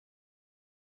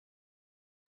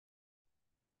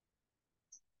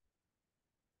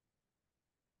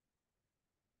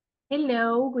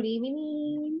Hello, good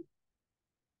evening.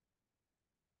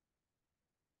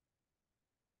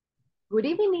 Good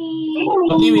evening.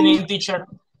 Good evening, teacher.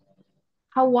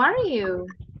 How are you?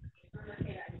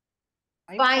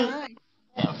 I'm fine.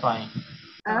 Yeah, fine.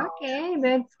 Okay,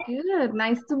 that's good.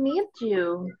 Nice to meet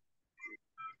you.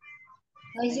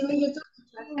 Nice to meet you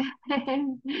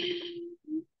too.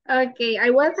 Okay, I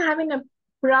was having a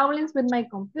problems with my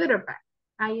computer, but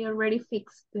I already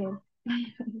fixed it.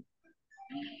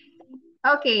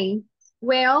 Okay,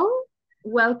 well,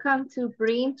 welcome to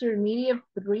pre-intermediate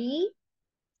 3.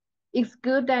 It's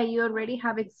good that you already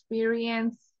have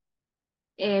experience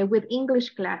with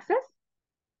English classes.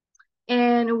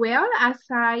 And well, as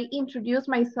I introduce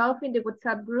myself in the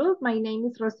WhatsApp group, my name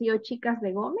is Rocio Chicas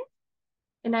de Gomez,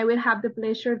 and I will have the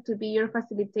pleasure to be your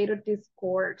facilitator this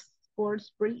course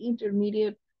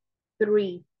pre-intermediate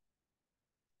 3.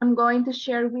 I'm going to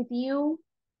share with you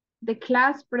the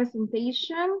class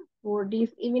presentation for this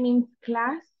evening's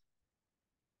class.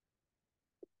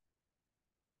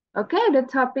 Okay, the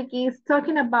topic is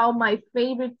talking about my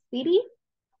favorite city.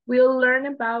 We'll learn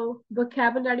about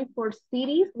vocabulary for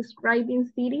cities, describing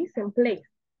cities and places.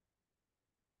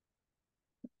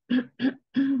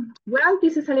 Well,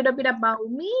 this is a little bit about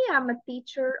me. I'm a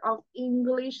teacher of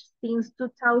English since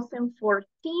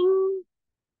 2014,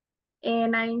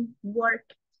 and I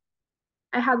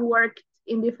have worked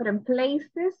in different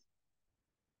places.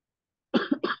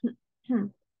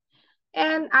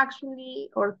 And actually,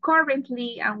 or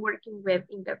currently, I'm working with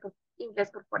Ingles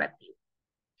Corporativo.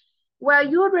 Well,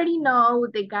 you already know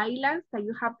the guidelines that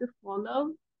you have to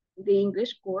follow the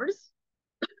English course.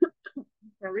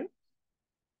 Sorry.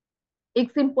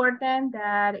 It's important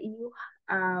that you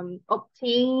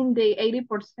obtain the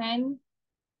 80%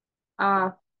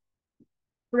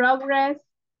 progress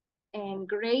and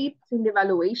grades in the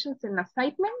evaluations and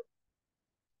assignments,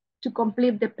 to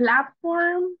complete the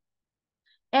platform,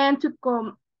 and to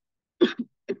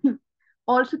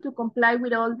also to comply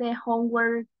with all the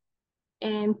homework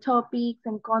and topics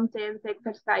and contents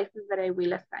exercises that I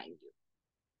will assign you.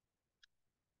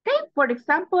 Okay, for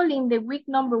example, in the week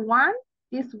number 1,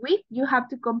 this week, you have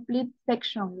to complete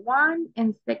section 1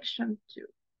 and section 2.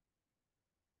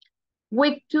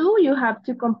 Week 2, you have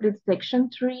to complete section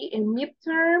 3 in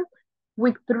midterm.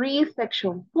 Week 3,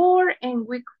 section 4, and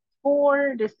week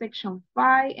 4, the section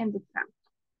 5 and the exam.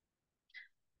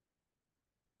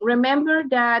 Remember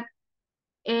that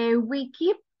we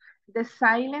keep the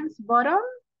silence button.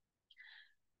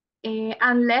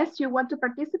 Unless you want to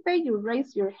participate, you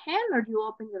raise your hand or you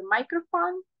open your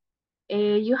microphone.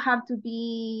 You have to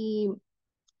be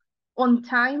on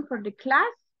time for the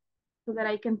class so that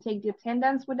I can take the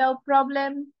attendance without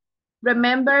problem.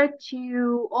 Remember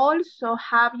to also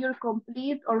have your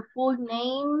complete or full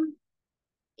name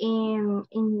in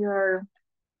your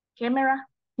camera,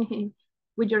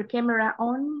 with your camera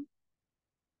on.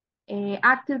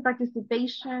 Active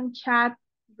participation, chat,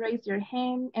 raise your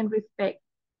hand, and respect.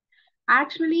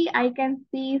 Actually, I can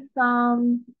see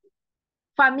some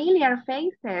familiar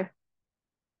faces.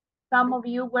 Some of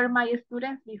you were my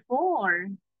students before.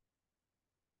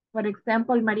 For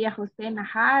example, Maria Jose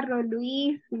Najarro,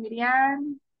 Luis,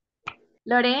 Miriam,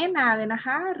 Lorena de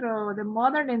Najarro, the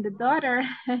mother and the daughter.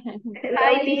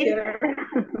 Hi, teacher.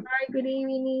 Hi, good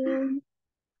evening.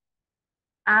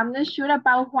 I'm not sure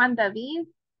about Juan David.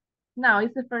 No,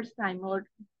 it's the first time. Or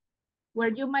were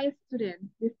you my student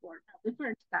before? No, the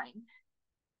first time.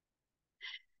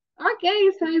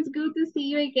 Okay, so it's good to see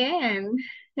you again.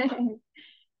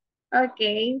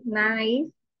 Okay,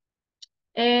 nice.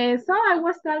 So I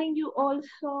was telling you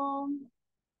also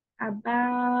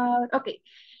about, okay,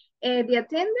 the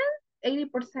attendance,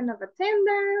 80% of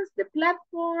attendance, the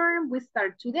platform, we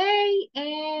start today.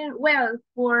 And well,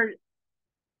 for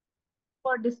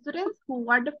the students who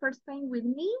are the first time with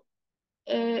me,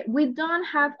 we don't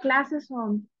have classes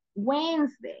on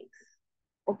Wednesdays,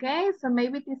 okay? So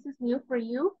maybe this is new for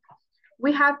you.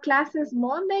 We have classes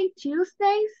Monday,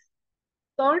 Tuesdays,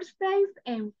 Thursdays,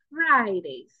 and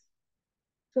Fridays.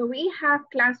 So we have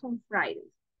class on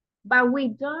Fridays, but we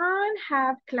don't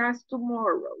have class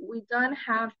tomorrow. We don't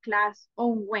have class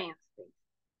on Wednesday,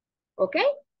 okay?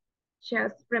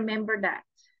 Just remember that.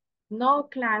 No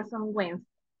class on Wednesday,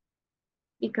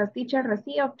 because teacher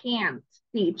Rocio can't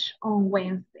teach on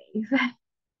Wednesdays.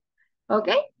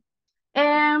 Okay?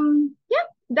 Yeah,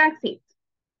 that's it.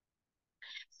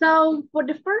 So for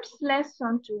the first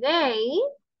lesson today,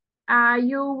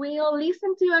 you will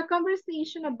listen to a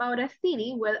conversation about a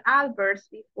city with adverbs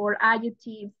before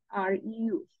adjectives are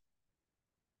used.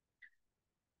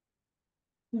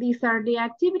 These are the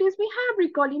activities we have: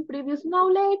 recalling previous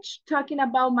knowledge, talking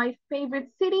about my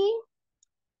favorite city,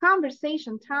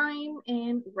 conversation time,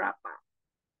 and wrap up.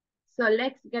 So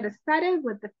let's get started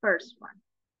with the first one.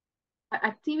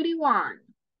 Activity 1.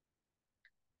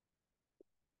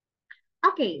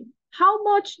 Okay, how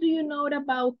much do you know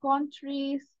about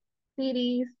countries,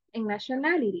 cities, and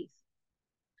nationalities?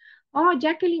 Oh,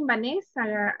 Jacqueline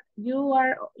Vanessa, you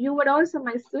were also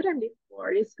my student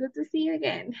before. It's good to see you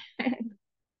again.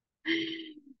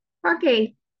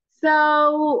 Okay,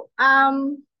 so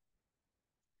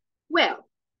well,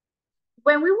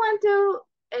 when we want to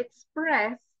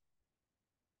express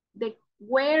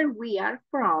where we are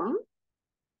from,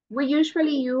 we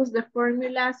usually use the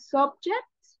formula subject,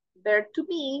 verb to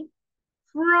be,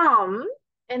 from,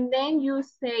 and then you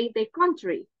say the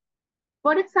country.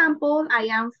 For example, I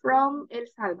am from El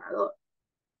Salvador.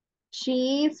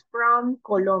 She is from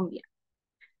Colombia.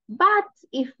 But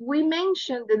if we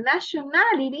mention the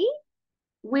nationality,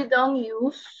 we don't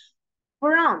use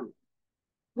from.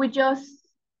 We just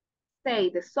say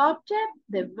the subject,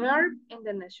 the verb, and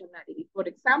the nationality. For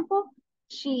example,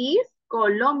 she is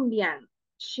Colombian.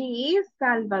 She is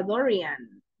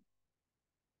Salvadorian.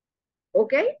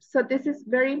 Okay, so this is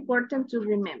very important to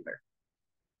remember.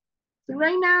 So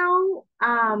right now,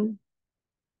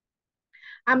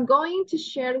 I'm going to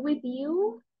share with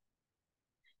you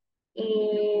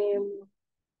an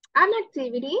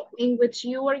activity in which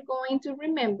you are going to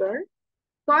remember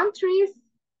countries,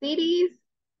 cities,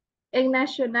 and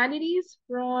nationalities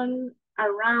from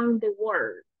around the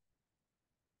world.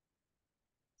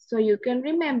 So you can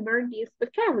remember this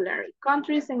vocabulary,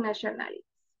 countries and nationalities.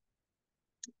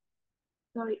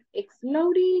 Sorry, it's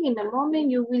loading. In a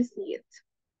moment, you will see it.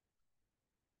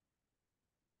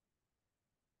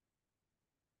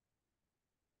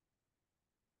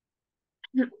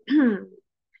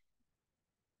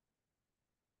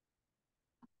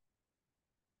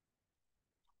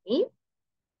 Okay.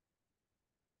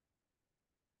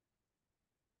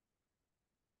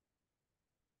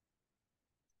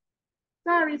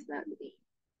 Sorry, Sandy.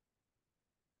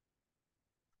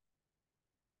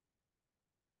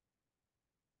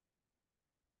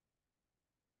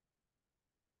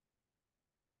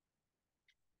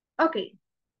 Okay.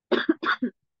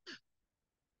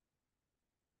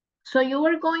 So you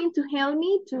are going to help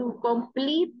me to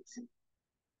complete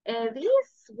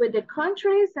this with the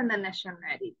countries and the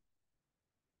nationality.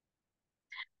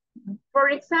 For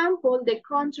example, the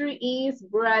country is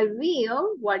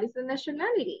Brazil. What is the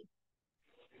nationality?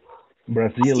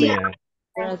 Brazilian.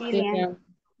 Brazilian.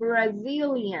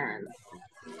 Brazilian.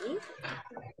 Okay.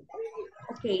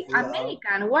 Okay,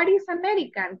 American. What is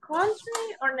American?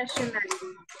 Country or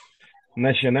nationality?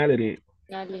 Nationality.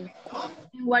 And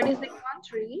what is the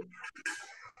country?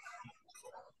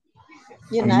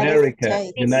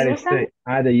 America. United States.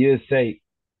 The USA.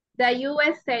 The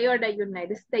USA or the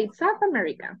United States of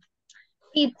America.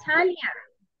 Italian.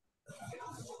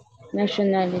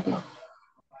 Nationality.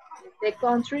 The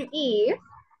country is?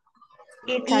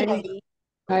 Italy.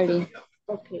 Italy.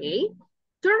 Okay.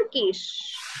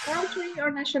 Turkish. Country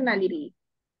or nationality?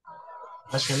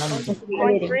 Nationality.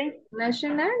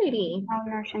 Nationality.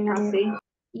 Nationality.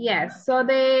 Yes. So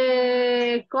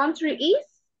the country is?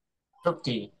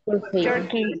 Turkey.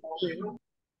 Turkey.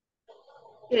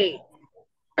 Okay.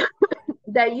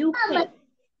 The UK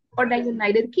or the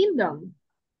United Kingdom?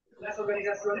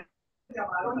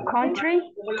 Country.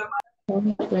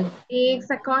 It's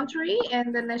a country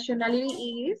and the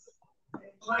nationality is?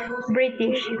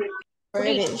 British.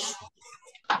 British.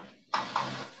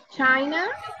 China?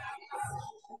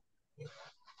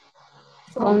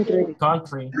 Country.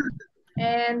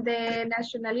 And the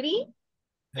nationality?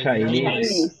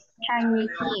 Chinese.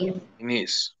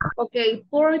 Chinese. Okay,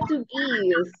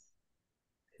 Portuguese.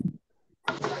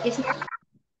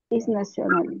 Is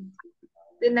nationality.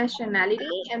 The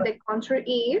nationality and the country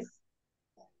is?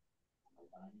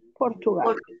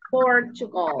 Portugal.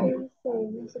 Portugal.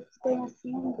 Okay.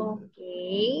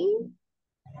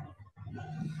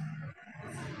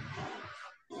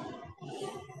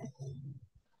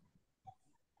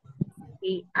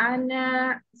 Okay,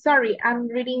 Anna, sorry, I'm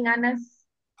reading Anna's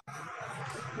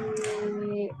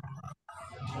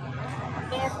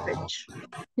message.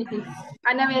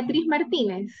 Ana Beatriz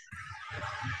Martinez.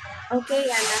 Okay,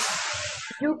 Anna,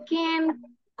 you can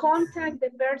contact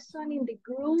the person in the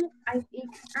group.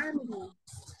 It's Andy.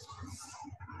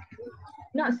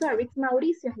 No, sorry, it's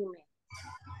Mauricio Jimenez.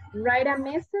 Write a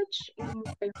message in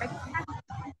direct text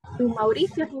to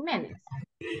Mauricio Jimenez.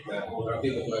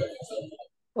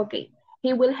 Okay,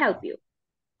 he will help you.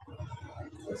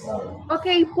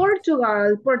 Okay,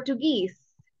 Portugal, Portuguese.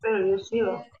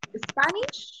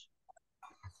 Spanish?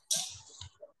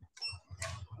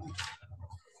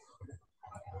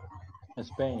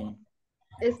 Spain.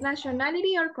 Is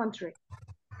nationality or country?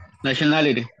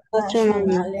 Nationality.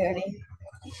 Nationality.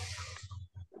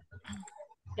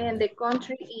 And the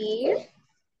country is?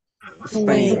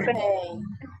 Spain.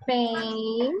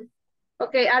 Spain.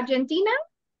 Okay, Argentina?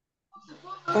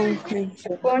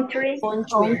 Country.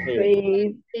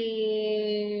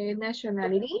 The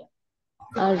nationality?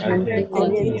 Argentinian.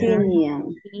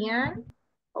 Argentinian.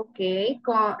 Okay,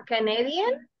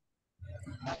 Canadian?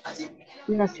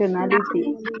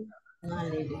 Nationality.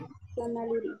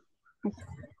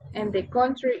 And the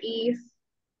country is?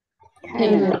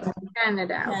 Canada.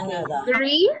 Canada. Okay.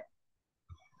 Greece?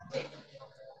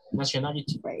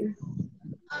 Nationality.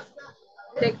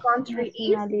 The country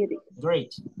is?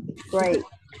 Great.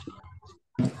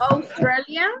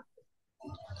 Australia?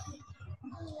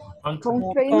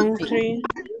 Country.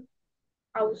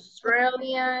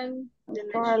 Australian. The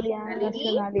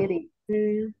nationality?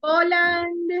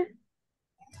 Poland?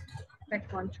 The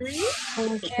country?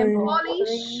 And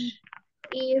Polish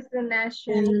is the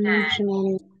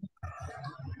nationality.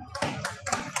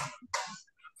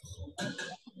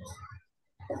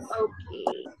 Okay.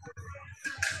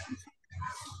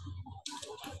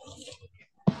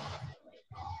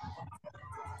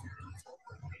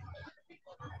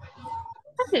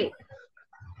 Okay.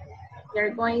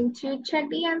 We're going to check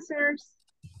the answers.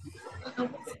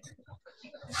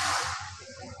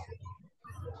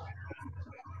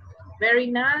 Very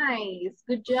nice.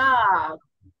 Good job.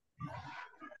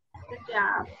 Good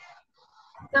job.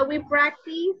 So we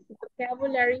practice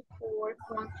vocabulary for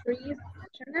countries,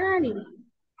 nationalities.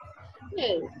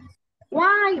 Okay.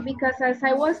 Why? Because as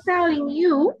I was telling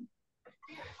you,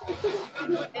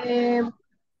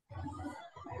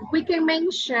 we can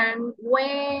mention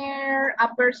where a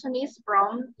person is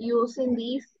from using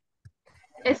this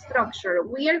structure.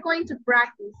 We are going to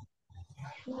practice.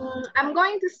 I'm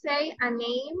going to say a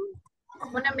name.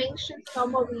 I'm going to mention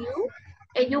some of you,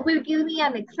 and you will give me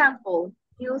an example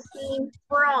using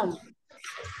from.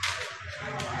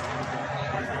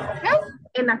 Okay?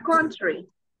 In a country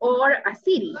or a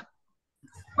city.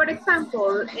 For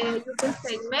example, you can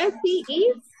say Messi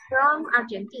is from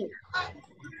Argentina.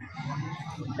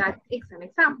 That is an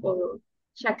example.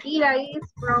 Shakira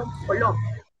is from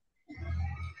Colombia.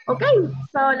 Okay,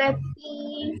 so let's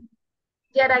see.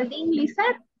 Geraldine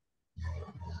Lisette.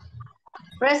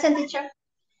 Present, teacher.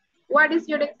 What is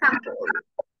your example?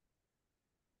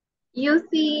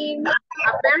 Using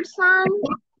a person,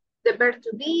 the verb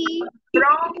to be,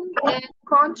 from, and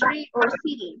country or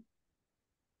city.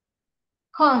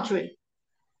 Country.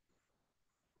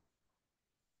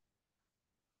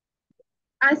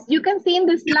 As you can see in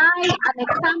the slide, an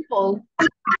example.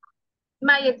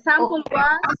 My example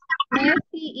was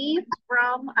Messi is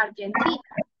from Argentina.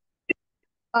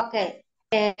 Okay.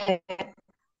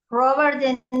 Robert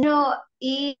De Niro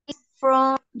is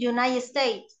from United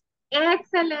States.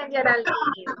 Excellent,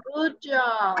 Geraldine. Good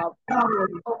job.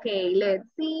 Okay, let's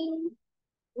see.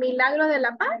 Milagro de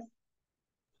la Paz.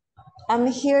 I'm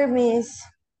here, Miss.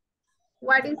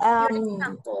 What is your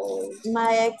example?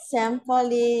 My example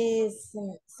is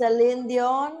Celine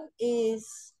Dion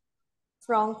is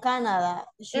from Canada.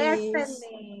 Excellent.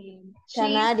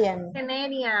 Canadian. She's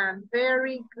Canadian.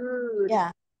 Very good.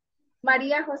 Yeah.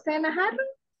 María José Najarro.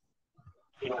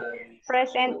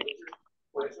 Present.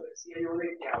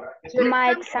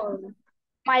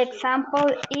 My example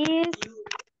is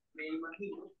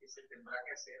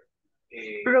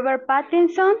Robert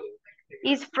Pattinson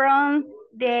is from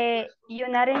the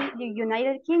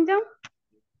United Kingdom.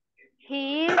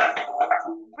 He is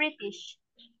British.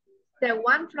 The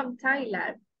one from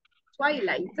Thailand.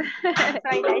 Twilight.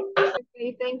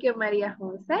 Okay, thank you, María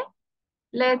José.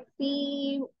 Let's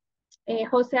see.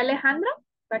 José Alejandro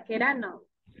Vaquerano.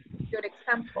 Your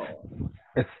example.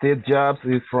 Steve Jobs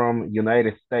is from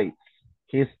United States.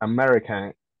 He's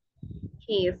American.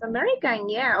 He is American,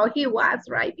 yeah. Or he was,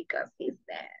 right? Because he's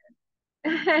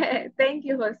dead. Thank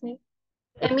you, Jose.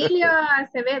 Emilio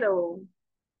Acevedo.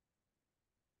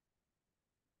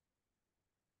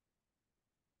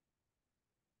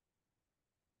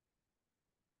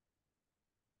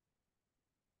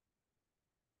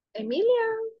 Emilio.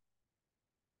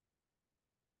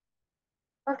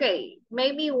 Okay,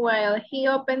 maybe while he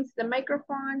opens the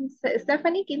microphone,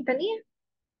 Stephanie Quintanilla.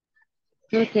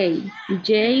 Okay,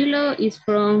 J-Lo is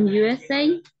from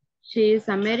USA. She is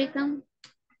American.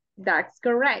 That's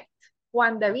correct.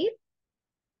 Juan David.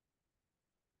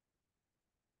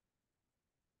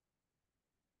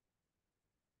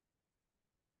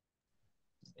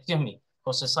 Excuse me.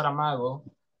 José Saramago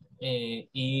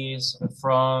is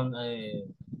from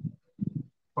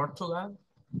Portugal.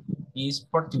 He's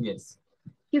Portuguese.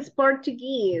 He's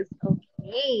Portuguese. Okay.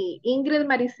 Okay. Ingrid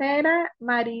Marisela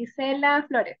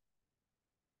Flores.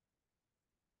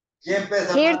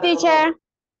 Here, teacher.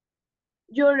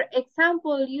 Your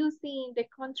example using the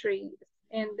countries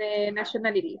and the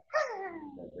nationality.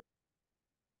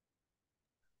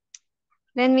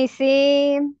 Let me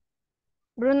see.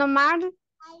 Bruno Mars.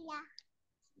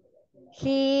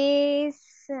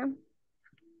 He's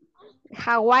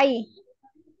Hawaii.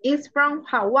 Is from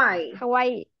Hawaii.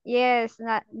 Hawaii, yes.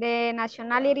 The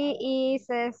nationality is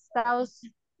South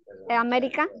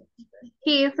America.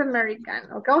 He is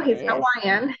American. Okay, oh, he's Yes.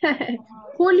 Hawaiian.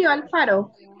 Julio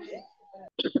Alfaro.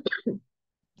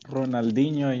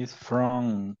 Ronaldinho is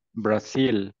from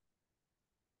Brazil.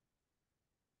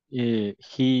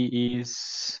 He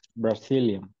is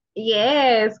Brazilian.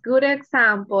 Yes, good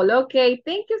example. Okay,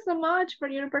 thank you so much for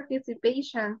your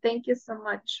participation. Thank you so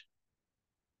much.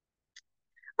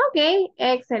 Okay,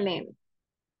 excellent.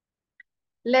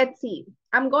 Let's see.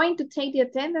 I'm going to take the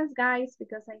attendance, guys,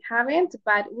 because I haven't.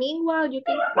 But meanwhile, you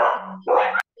can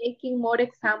keep making more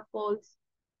examples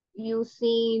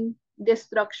using the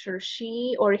structure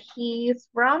she or he is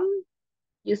from.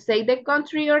 You say the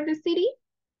country or the city,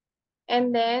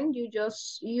 and then you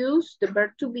just use the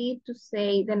verb to be to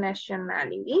say the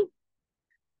nationality.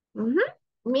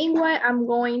 Meanwhile, I'm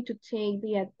going to take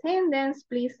the attendance.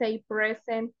 Please say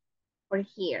present or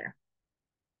here.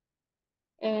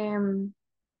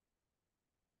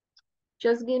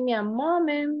 Just give me a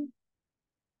moment,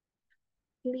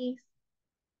 please.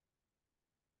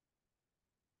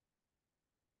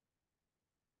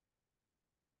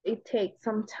 It takes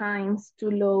some time to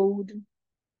load.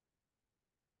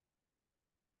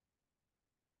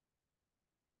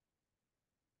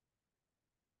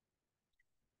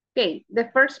 Okay, the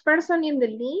first person in the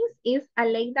list is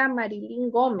Aleida Marilyn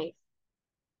Gomez.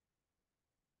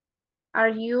 Are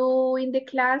you in the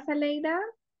class, Aleida?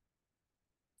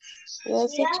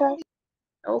 Yes, teacher.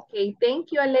 Okay,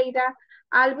 thank you, Aleida.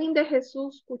 Alvin de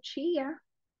Jesús Cuchilla.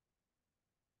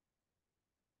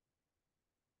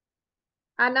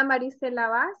 Ana Marisela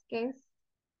Vázquez.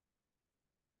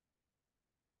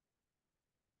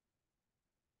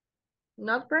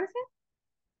 Not present.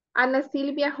 Ana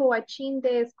Silvia Joachín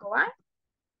de Escobar.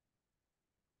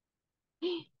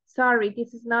 Sorry,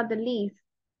 this is not the list.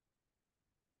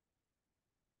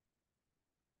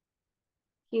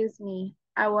 Excuse me.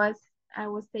 I was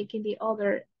taking the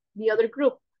other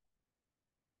group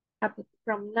up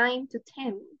from 9 to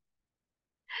 10.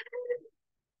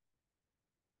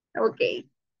 Okay.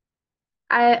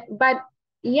 But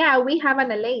yeah, we have an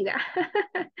Aleida.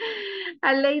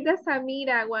 Aleida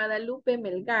Samira Guadalupe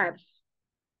Melgar.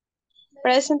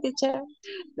 Present, teacher.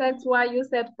 That's why you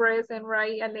said present,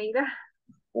 right, Aleida?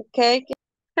 Okay.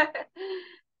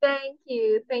 Thank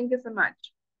you. Thank you so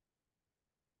much.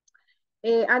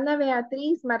 Ana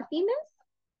Beatriz Martínez.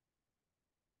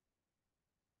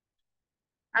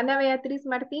 Ana Beatriz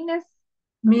Martínez.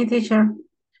 Me, teacher.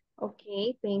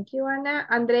 Okay, thank you, Ana.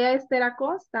 Andrea Esther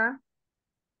Acosta.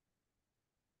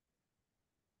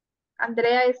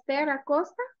 Andrea Esther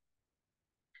Acosta.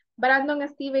 Brandon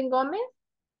Steven Gómez.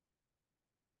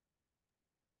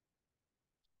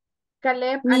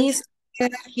 Caleb. Miss,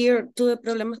 here tuve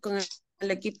problemas con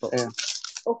el equipo.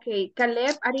 Ok,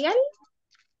 Caleb Ariel.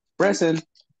 Present.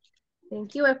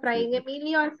 Thank you. Efraín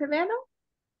Emilio Acevedo.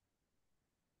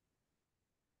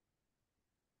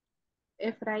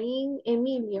 Efraín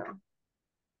Emilio.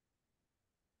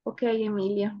 Ok,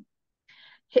 Emilio.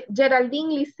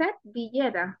 Geraldine Lisette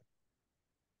Villeda.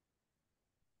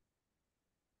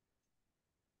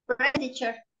 Present,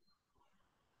 teacher.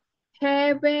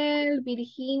 Hebel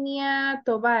Virginia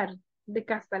Tobar de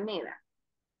Castaneda.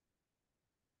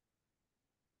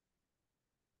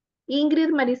 Ingrid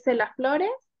Marisela Flores.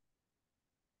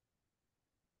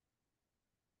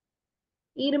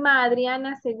 Irma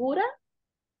Adriana Segura.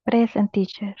 Present,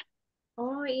 teacher.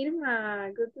 Oh,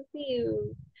 Irma, good to see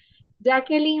you.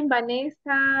 Jacqueline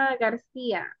Vanessa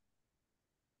García.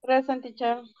 Present,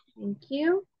 teacher. Thank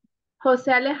you.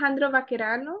 José Alejandro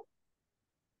Vaquerano.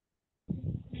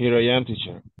 Here I am,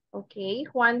 teacher. Okay.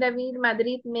 Juan David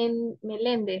Madrid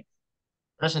Meléndez.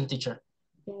 Present, teacher.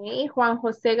 Okay. Juan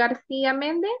José García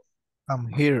Méndez. I'm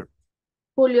here.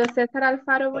 Julio César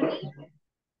Alfaro Bonilla.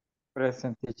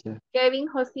 Present, teacher. Kevin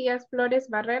Josías Flores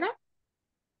Barrera.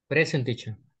 Present,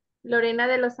 teacher. Lorena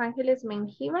de Los Ángeles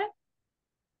Mengíbar.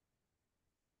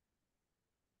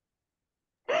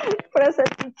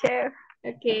 Present, teacher.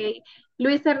 Okay.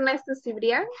 Luis Ernesto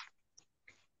Cibrián.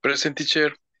 Present,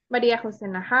 teacher. María José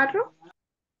Najarro.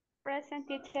 Present,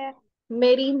 teacher.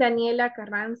 Mary Daniela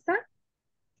Carranza.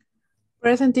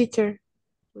 Present, teacher.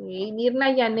 Okay.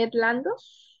 Mirna Janet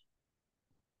Landos.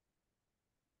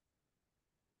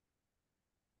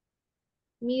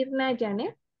 Mirna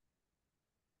Janet.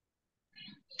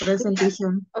 Present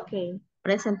teacher. Okay,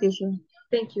 Present teacher.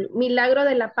 thank you. Milagro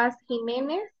de la Paz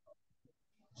Jiménez.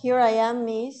 Here I am,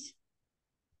 Miss.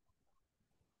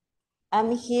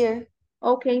 I'm here.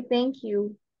 Okay, thank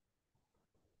you.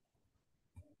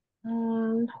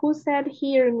 Who said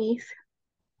here, Miss?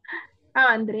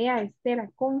 Ah, Andrea Estela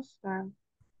Consta.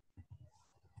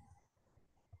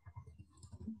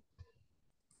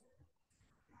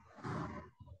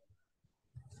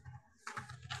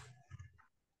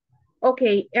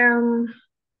 Okay,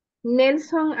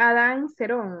 Nelson Adán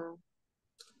Cerón.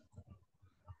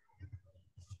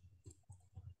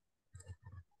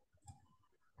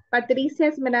 Patricia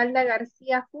Esmeralda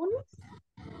García Funes.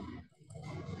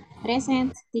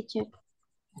 Present, teacher.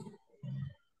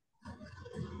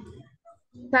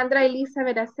 Sandra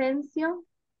Elizabeth Asensio.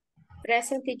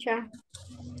 Present teacher.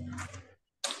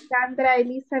 Sandra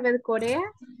Elizabeth Corea.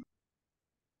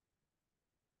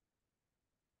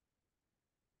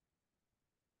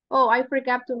 Oh, I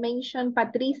forgot to mention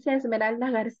Patricia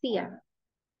Esmeralda García.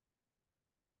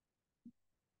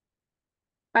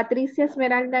 Patricia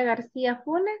Esmeralda García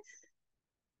Funes.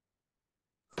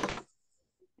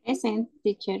 Present,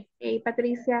 teacher. Okay,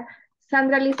 Patricia.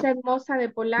 Sandra Lisa Hermosa de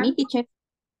Me, Polanco. teacher.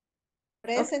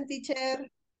 Present teacher.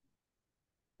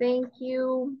 Thank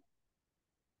you.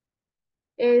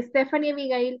 Stephanie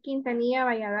Abigail Quintanilla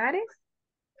Valladares.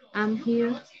 I'm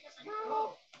here.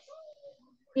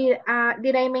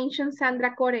 Did I mention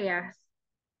Sandra Coreas?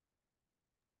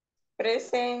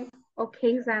 Present.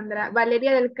 Okay, Sandra.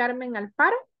 Valeria del Carmen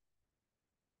Alfaro.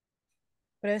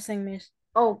 Present, Miss.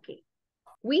 Okay.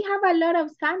 We have a lot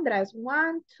of Sandras.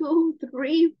 1, 2,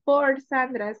 3, 4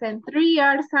 Sandras. And 3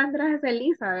 are Sandras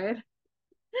Elizabeth.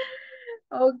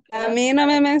 Okay. A mí no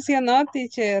me mencionó,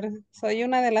 teacher. Soy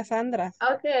una de las Sandras.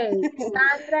 Okay.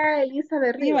 Sandra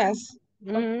Elizabeth Rivas.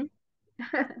 Ujú.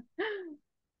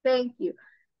 Thank you.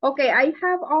 Okay, I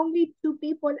have only 2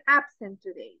 people absent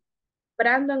today.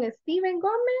 Brandon Steven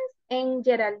Gomez and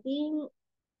Geraldine.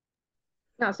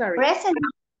 No, sorry. Present.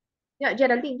 No,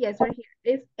 Geraldine, yes, right here.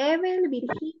 It's Evel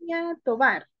Virginia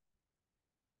Tovar.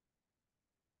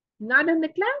 Not in the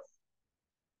class?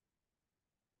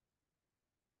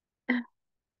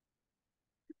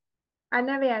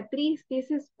 Ana Beatriz,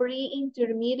 this is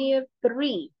pre-intermediate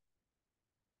 3.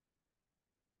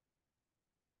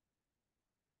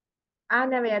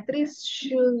 Ana Beatriz,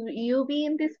 should you be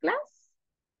in this class?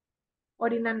 Or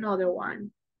in another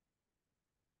one?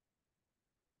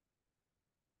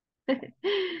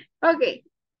 Okay,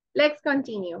 let's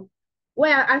continue.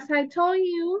 Well, as I told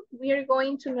you, we are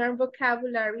going to learn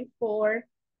vocabulary for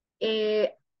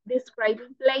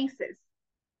describing places.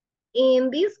 In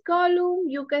this column,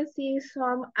 you can see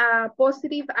some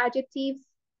positive adjectives.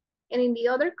 And in the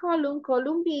other column,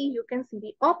 column B, you can see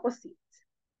the opposite,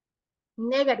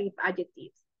 negative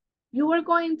adjectives. You are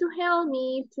going to help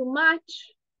me to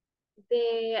match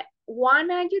the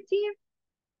one adjective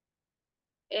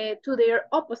to their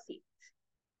opposite.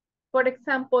 For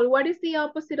example, what is the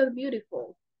opposite of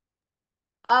beautiful?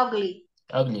 Ugly.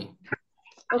 Ugly.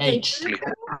 Okay, H.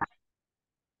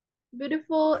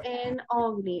 beautiful and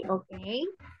ugly, okay.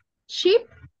 Cheap,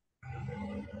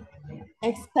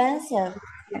 Expensive.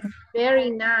 very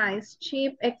nice.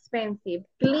 Cheap, expensive.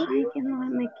 Clean, Ay, que no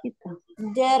me quita.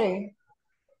 Dirty.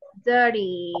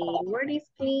 dirty. Where is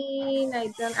clean? I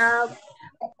don't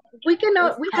we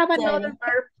cannot, we have another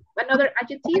verb, another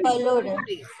adjective.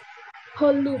 Polluted.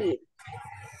 Polluted.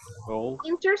 Gold.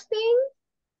 Interesting.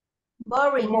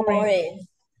 Boring. Boring.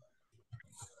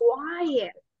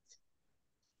 Quiet.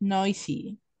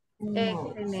 Noisy.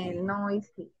 Excellent.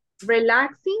 Noisy.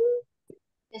 Relaxing.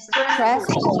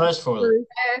 Stressful. Stressful.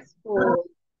 Stressful.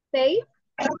 Safe.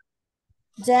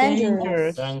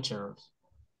 Dangerous. Dangerous.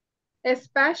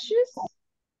 Spacious.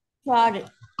 Crowded.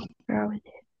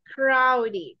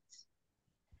 Crowded.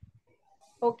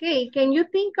 Okay, can you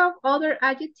think of other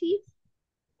adjectives?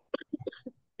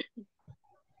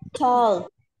 Tall.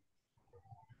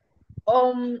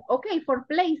 Okay, for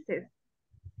places.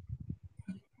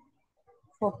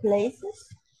 For places.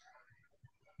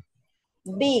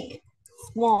 Big.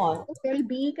 Small. Okay,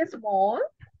 big, small.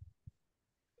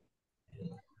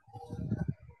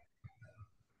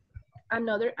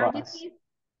 Another Fast. adjective.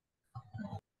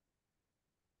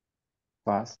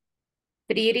 Fast.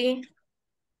 Pretty.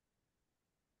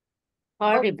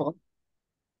 Horrible.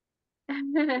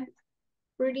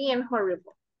 Pretty and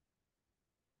horrible.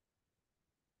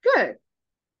 Good.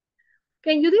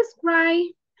 Can you describe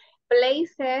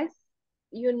places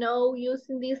you know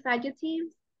using these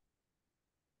adjectives?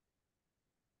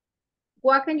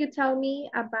 What can you tell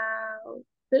me about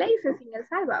places in El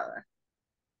Salvador?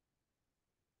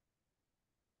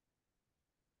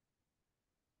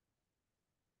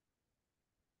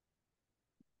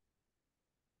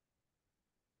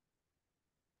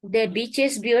 The beach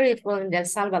is beautiful in El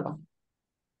Salvador.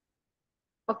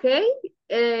 Okay.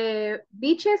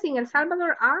 Beaches in El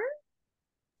Salvador Are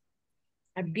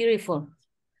beautiful.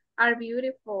 are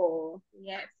beautiful.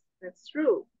 Yes, that's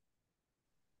true.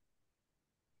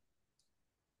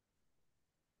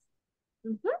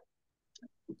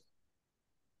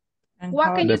 And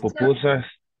What can The you tell?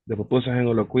 pupusas en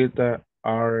Olocuita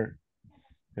are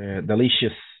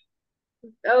delicious.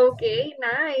 Okay,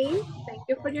 nice. Thank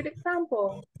you for your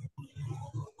example.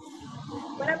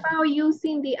 What about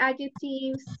using the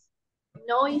adjectives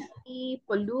noisy,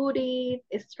 polluted,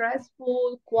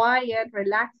 stressful, quiet,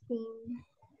 relaxing?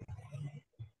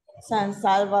 San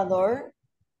Salvador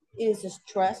is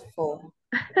stressful.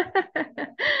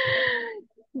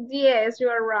 Yes, you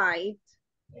are right.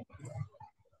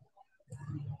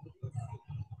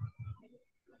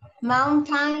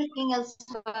 Mountain in El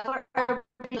Salvador are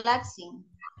relaxing.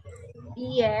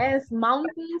 Yes,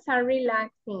 mountains are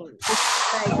relaxing.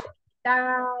 It's like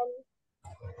Tal,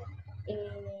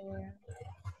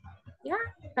 yeah,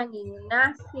 San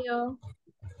Ignacio.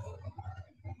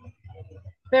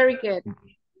 Very good.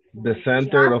 The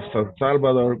center of San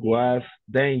Salvador was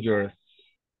dangerous.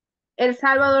 El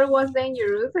Salvador was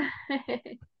dangerous.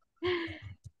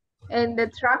 And the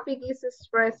traffic is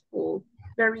stressful.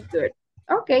 Very good.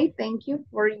 Okay, thank you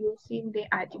for using the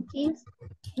adjectives.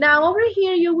 Now over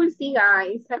here you will see,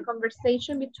 guys, a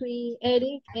conversation between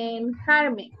Eric and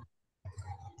Carmen.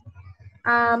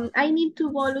 I need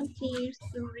 2 volunteers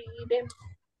to read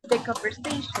the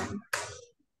conversation.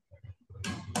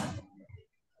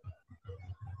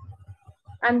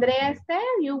 Andrea Esther,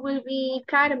 you will be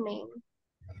Carmen.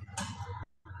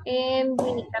 And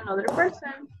we need another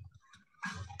person.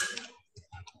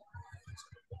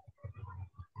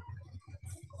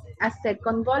 A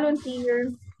second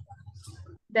volunteer.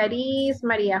 That is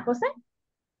Maria Jose.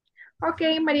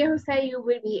 Okay, Maria Jose, you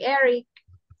will be Eric.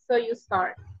 So you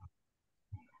start.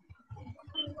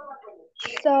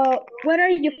 So, where are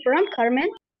you from, Carmen?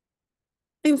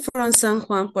 I'm from San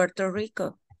Juan, Puerto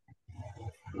Rico.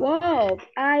 Wow,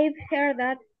 I've heard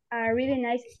that a really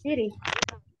nice city.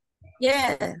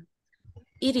 Yeah,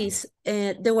 it is.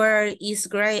 The weather is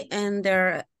great and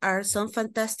there are some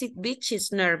fantastic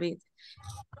beaches nearby.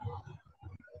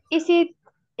 Is it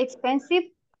expensive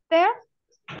there?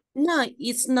 No,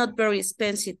 it's not very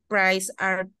expensive. Prices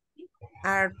are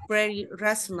very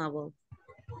reasonable.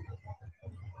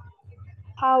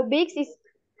 How big is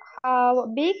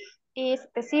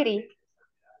the city?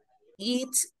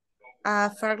 It's a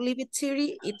fairly big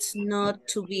city. It's not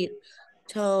too big.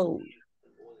 So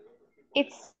It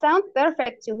sounds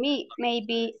perfect to me.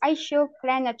 Maybe I should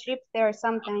plan a trip there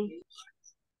sometime.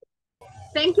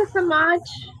 Thank you so much,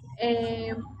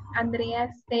 Andrea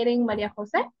Esther and Maria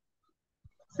Jose.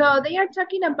 So they are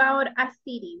talking about a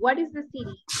city. What is the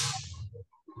city?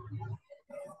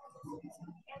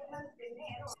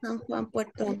 San Juan,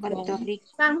 Puerto Rico.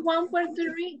 San Juan, Puerto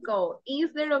Rico.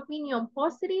 Is their opinion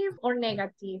positive or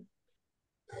negative?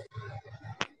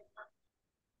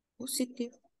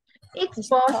 Positive. It's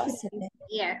positive.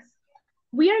 Yes.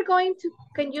 We are going to,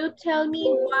 can you tell me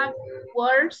what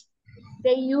words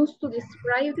they use to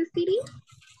describe the city?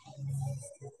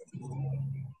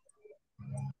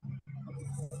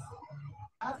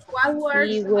 What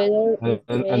words?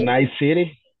 A nice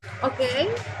city. Okay,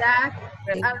 that's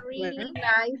a really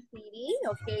nice city.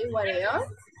 Okay, what else?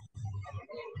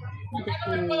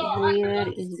 The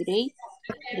weather is great.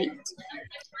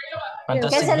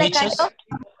 Fantastic beaches.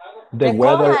 The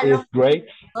weather is great.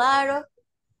 Claro.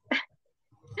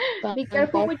 Be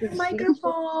careful with your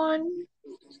microphone.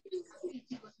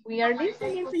 We are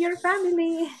listening to your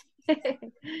family.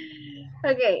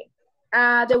 Okay,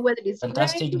 the weather is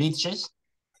Fantastic great. beaches.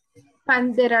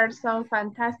 And there are some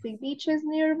fantastic beaches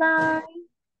nearby.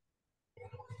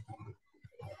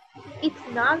 It's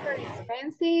not very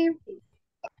expensive.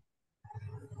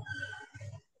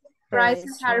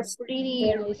 Prices are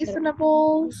pretty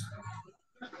reasonable.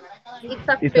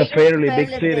 It's a fairly big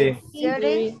city.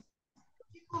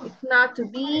 It's not too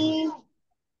big.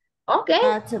 Okay.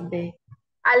 Not too big.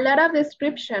 A lot of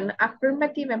description,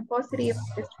 affirmative and positive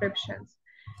descriptions.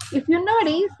 If you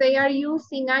notice, they are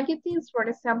using adjectives, for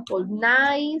example,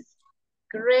 nice,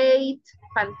 great,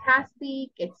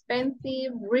 fantastic,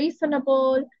 expensive,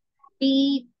 reasonable,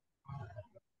 big,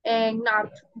 and not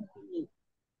too big.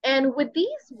 And with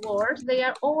these words, they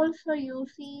are also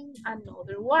using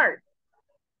another word.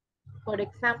 For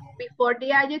example, before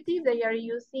the adjective, they are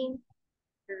using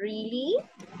really,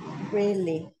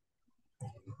 very,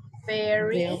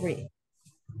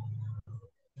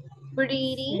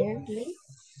 pretty,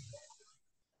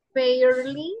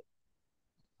 fairly,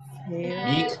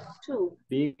 and Two.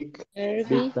 Big. Very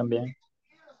Big también.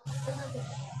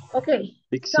 Okay.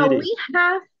 Big So city. we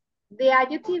have the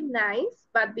adjective nice,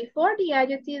 but before the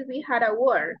adjective we had a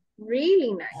word,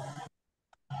 really nice.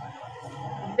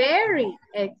 Very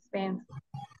expensive.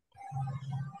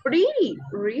 Pretty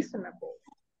reasonable.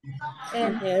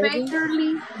 And Very.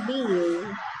 fairly big.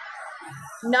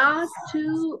 Not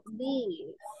too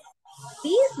big.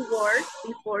 These words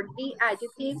before the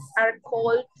adjectives are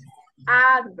called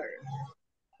adverbs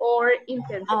or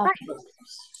intensifiers.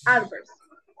 Adverbs.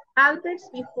 Adverbs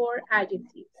before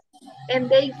adjectives. And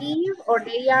they give or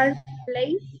they are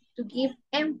placed to give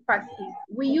emphasis.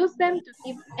 We use them to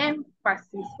give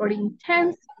emphasis or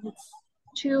intensity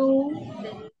to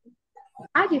the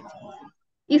adjectives.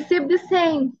 Is it the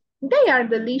same? They are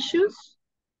delicious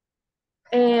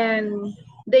and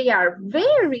they are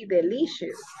very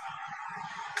delicious.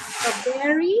 So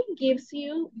very gives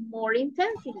you more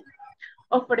intensity.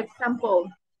 Or for example,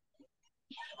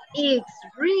 it's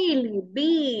really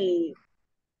big.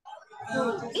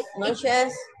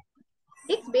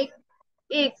 It's big.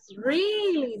 It's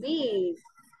really big.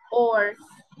 Or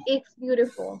it's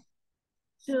beautiful.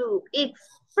 Two, it's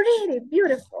pretty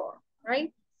beautiful,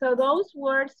 right? So those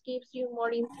words gives you more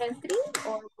intensity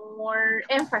or more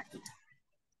emphasis.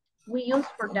 We use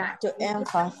for that. To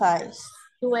emphasize.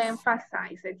 To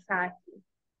emphasize, exactly.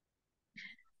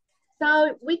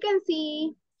 So we can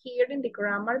see here in the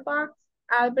grammar box,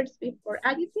 adverbs before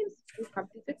adjectives, we have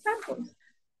these examples.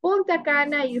 Punta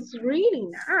Cana is really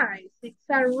nice. It's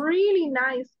a really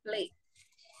nice place.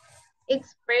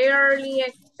 It's fairly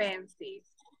expensive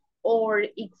or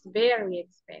it's very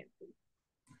expensive.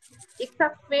 It's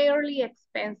a fairly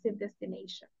expensive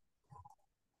destination.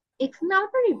 It's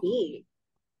not very big.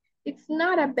 It's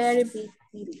not a very big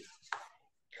city.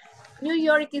 New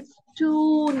York is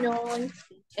too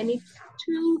noisy and it's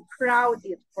too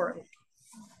crowded for me.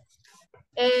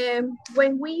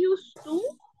 When we use to,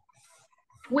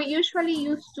 we usually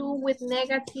use to with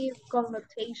negative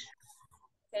connotation.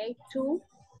 Okay, to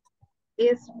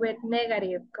is with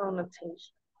negative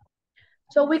connotation.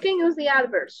 So we can use the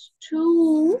adverbs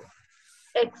to,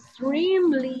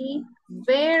 extremely,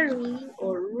 very,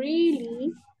 or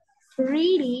really,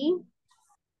 pretty,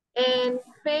 and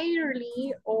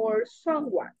fairly, or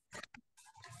somewhat.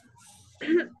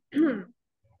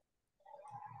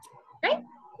 Okay,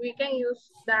 we can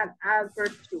use that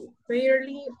adverb to,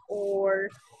 fairly or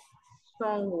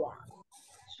somewhat.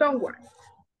 Somewhat.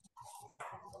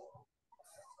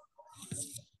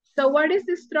 So what is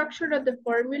the structure of the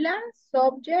formula?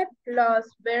 Subject plus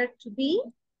verb to be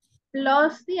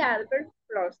plus the adverb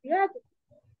plus the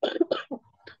adjective.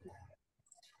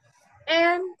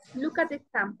 And look at the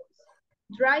examples.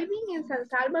 Driving in San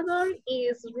Salvador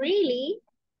is really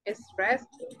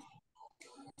stressful.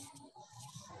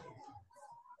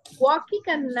 Walking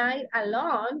at night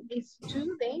alone is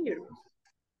too dangerous.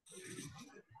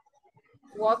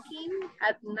 Walking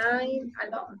at night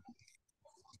alone.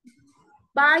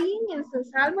 Buying in San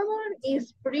Salvador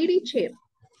is pretty cheap.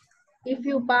 If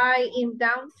you buy in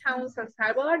downtown San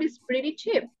Salvador, it's pretty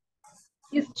cheap.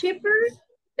 It's cheaper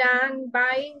than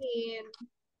buying in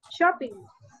shopping malls,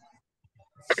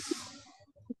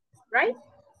 right?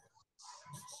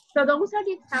 So those are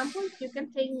the examples. You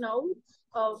can take notes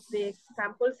of the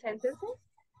example sentences,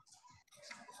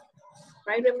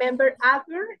 right? Remember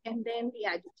adverb and then the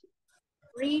adjective.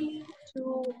 Really,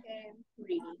 to, and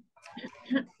really.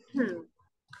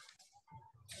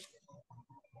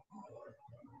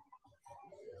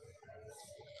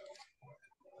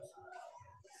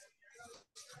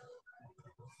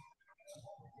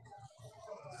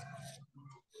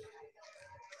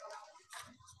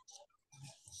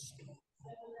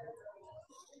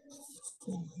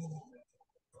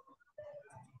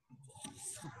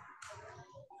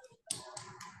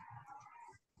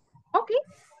 Okay,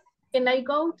 can I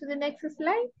go to the next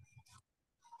slide?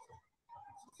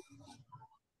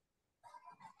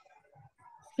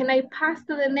 Can I pass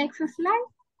to the next slide?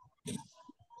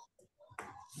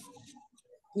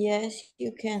 Yes,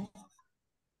 you can.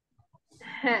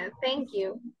 Thank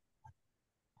you.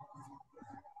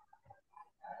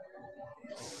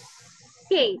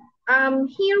 Okay,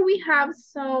 here we have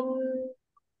some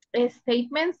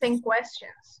statements and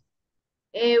questions.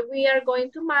 We are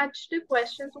going to match the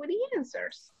questions with the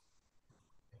answers.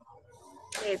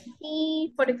 Let's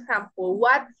see, for example,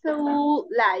 what's so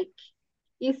like?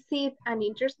 Is it an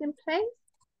interesting place?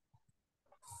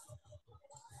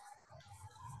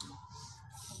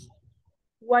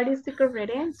 What is the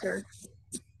correct answer?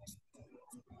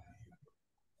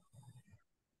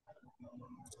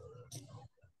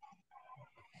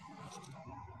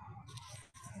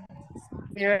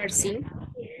 Interesting.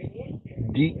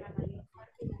 D.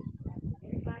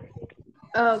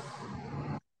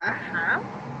 Ajá.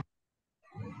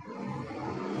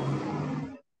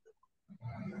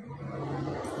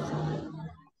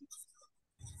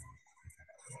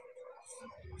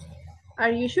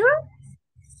 Are you sure?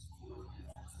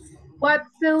 What's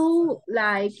so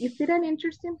like? Is it an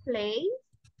interesting place?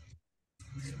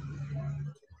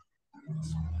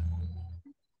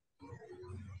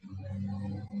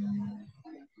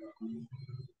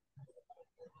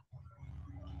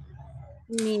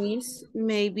 Miss,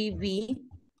 maybe B.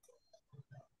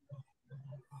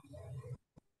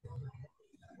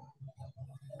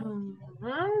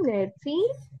 Let's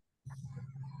see.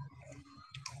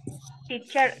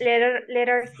 Teacher,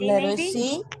 letter C Letter maybe?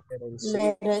 C.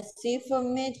 Letter C for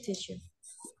me, teacher.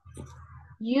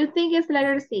 You think it's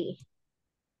letter C?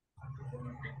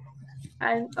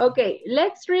 And okay,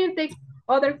 let's read the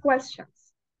other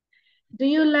questions. Do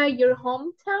you like your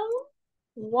hometown?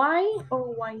 Why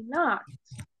or why not?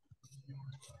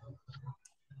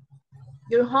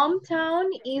 Your hometown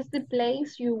is the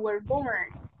place you were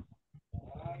born.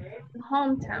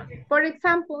 Hometown. For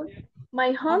example,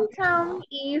 my hometown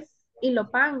is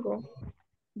Ilopango,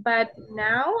 but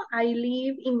now I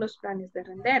live in Los Planes de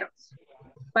Renderos.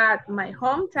 But my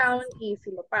hometown is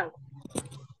Ilopango.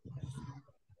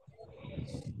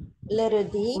 Letter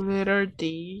D. Letter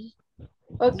D.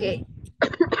 Okay.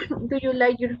 Do you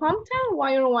like your hometown?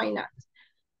 Why or why not?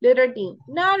 Letter D.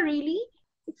 Not really.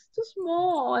 It's too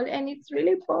small and it's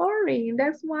really boring.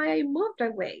 That's why I moved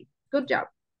away. Good job.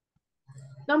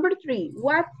 Number 3.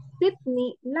 What's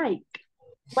Sydney like?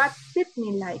 What's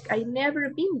Sydney like? I never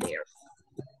been there.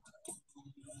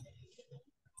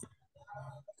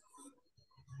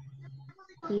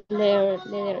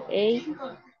 Letter A.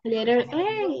 Letter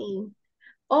A.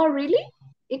 Oh, really?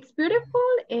 It's beautiful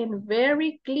and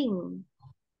very clean.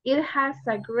 It has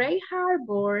a great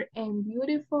harbor and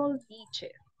beautiful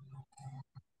beaches.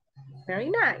 Very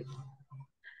nice.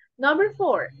 Number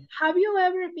 4. Have you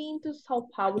ever been to Sao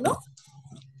Paulo?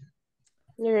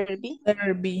 Letter B.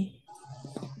 Letter B.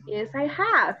 Yes, I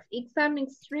have. It's an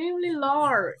extremely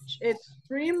large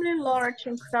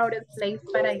and crowded place,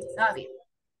 but I love it.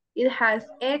 It has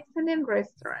excellent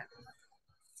restaurants.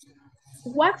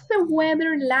 What's the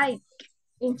weather like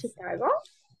in Chicago?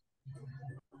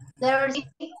 Letter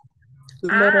C.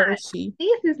 Letter C.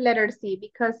 This is letter C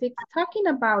because it's talking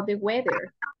about the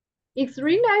weather. It's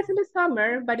really nice in the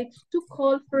summer, but it's too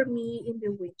cold for me in the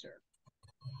winter.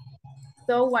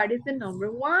 So what is the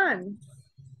number 1?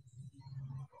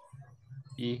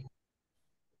 E.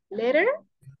 Letter?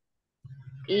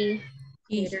 E.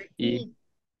 Letter E. E.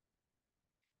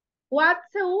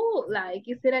 What's Seoul like?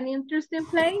 Is it an interesting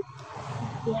place?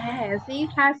 Yes, it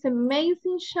has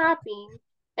amazing shopping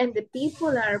and the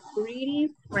people are pretty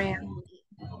friendly.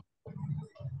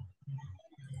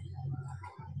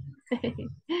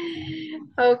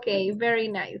 Okay, very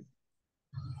nice.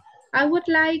 I would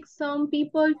like some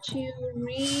people to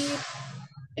read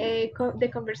the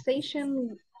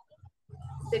conversation,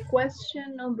 the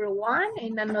question number 1,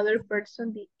 and another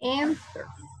person the answer.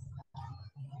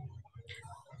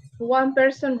 One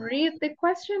person read the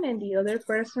question and the other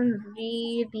person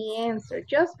read the answer,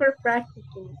 just for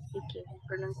practicing speaking and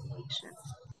pronunciation.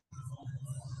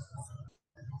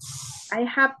 I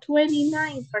have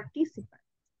 29 participants.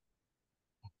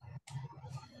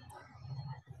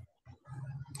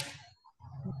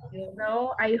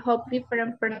 So I hope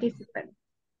different participants,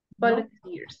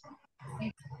 volunteers.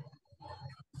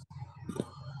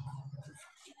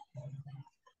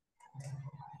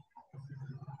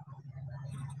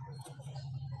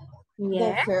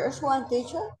 Yeah. The first one,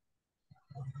 teacher.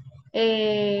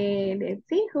 Let's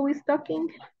see who is talking.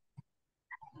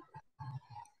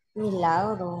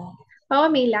 Milagro. Oh,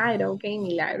 Milagro. Okay,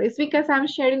 Milagro. It's because I'm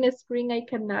sharing the screen. I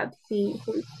cannot see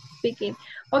who is speaking.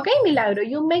 Okay, Milagro,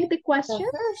 you make the question.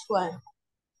 The first one.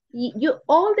 You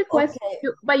all the questions,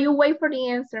 Okay. but you wait for the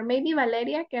answer. Maybe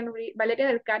Valeria can read. Valeria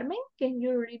del Carmen, can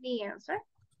you read the answer?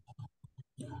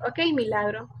 Okay,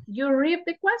 Milagro. You read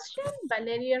the question.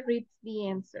 Valeria reads the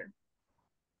answer.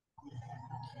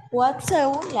 What's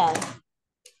Seoul like?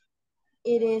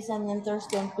 It is an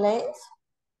interesting place.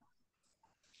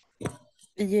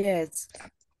 Yes,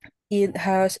 it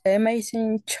has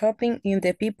amazing shopping and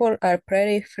the people are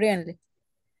pretty friendly.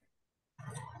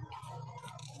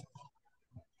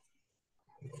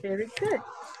 Very good.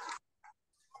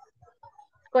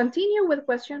 Continue with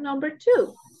question number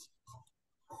 2.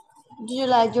 Do you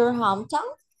like your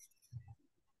hometown?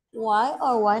 Why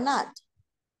or why not?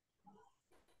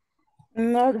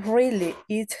 Not really,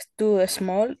 it's too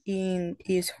small and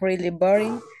it's really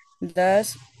boring.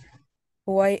 That's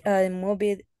why I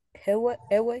moved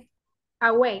away.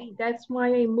 Away. That's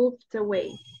why I moved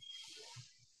away.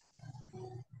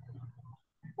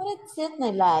 What is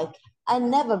Sydney like? I've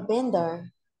never been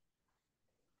there.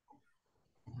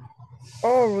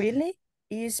 Oh, really?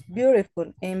 It's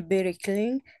beautiful and very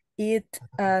clean. It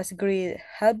has great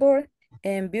harbor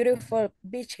and beautiful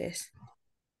beaches.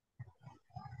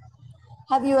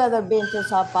 Have you ever been to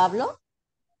Sao Paulo?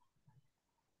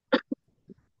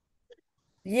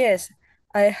 Yes,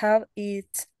 I have.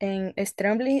 It's an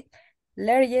extremely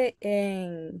large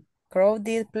and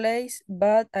crowded place,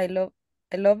 but I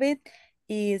love it.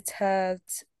 It has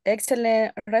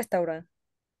excellent restaurant.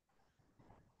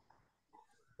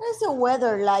 What's the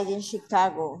weather like in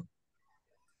Chicago?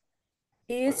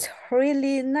 It's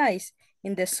really nice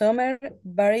in the summer,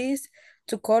 but it's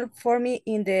too cold for me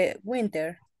in the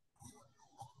winter.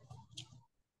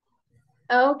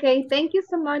 Okay, thank you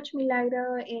so much,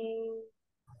 Milagro and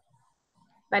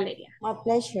Valeria. My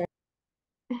pleasure.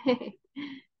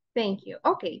 Thank you.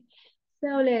 Okay, so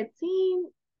let's see.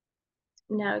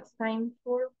 Now it's time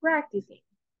for practicing.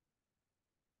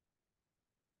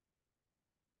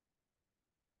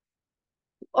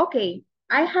 Okay,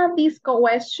 I have these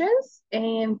questions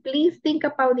and please think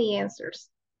about the answers.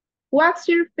 What's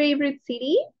your favorite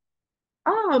city?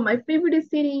 Oh, my favorite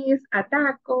city is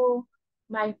Ataco.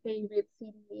 My favorite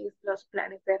city is Los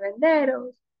Planes de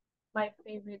Renderos. My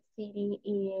favorite city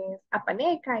is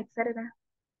Apaneca, etc.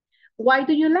 Why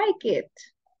do you like it?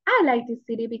 I like this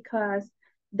city because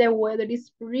the weather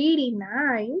is pretty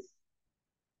nice,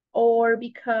 or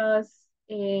because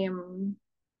the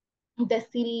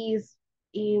city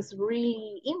is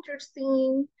really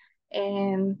interesting,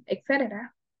 and etc.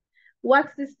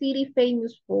 What's the city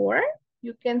famous for?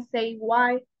 You can say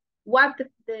what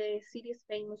the city is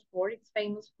famous for. It's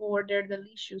famous for their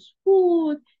delicious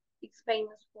food. It's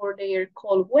famous for their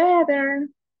cold weather.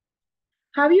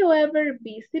 Have you ever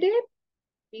visited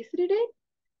it?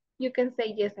 You can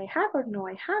say yes, I have, or no,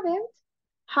 I haven't.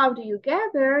 How do you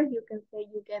get there? You can say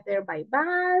you get there by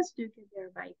bus, you get there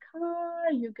by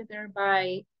car, you get there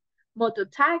by motor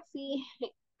taxi,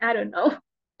 I don't know,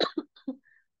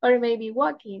 or maybe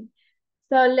walking.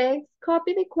 So let's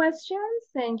copy the questions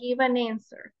and give an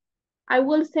answer. I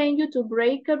will send you to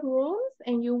breakout rooms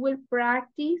and you will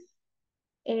practice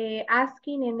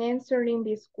asking and answering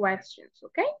these questions,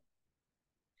 okay?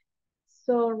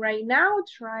 So right now,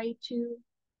 try to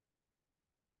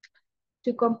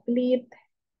complete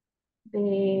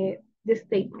the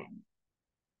statement.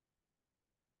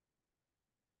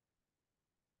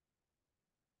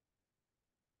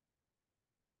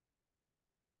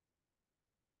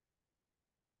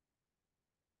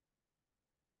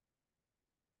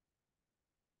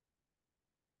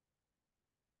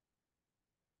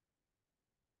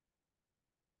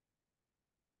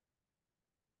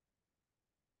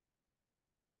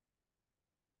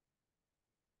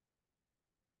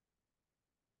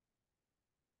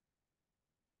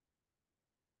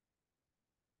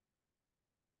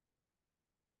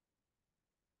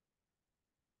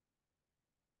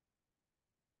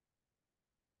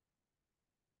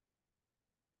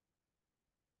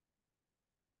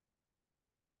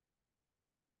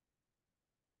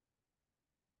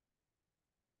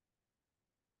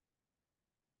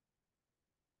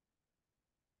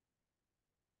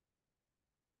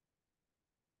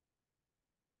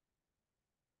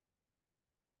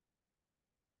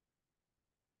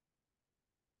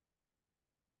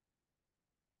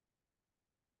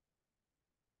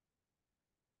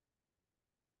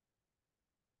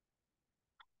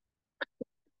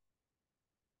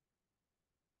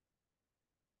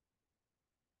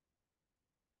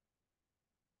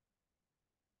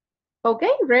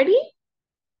 Okay, ready?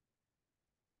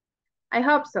 I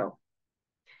hope so.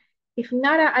 If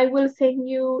not, I will send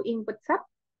you in WhatsApp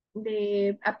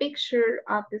a picture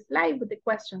of the slide with the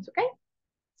questions, okay?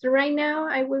 So right now,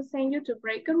 I will send you to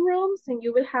breakout rooms and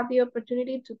you will have the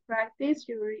opportunity to practice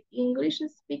your English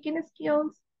speaking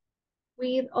skills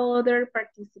with other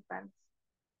participants.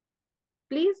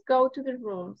 Please go to the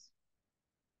rooms.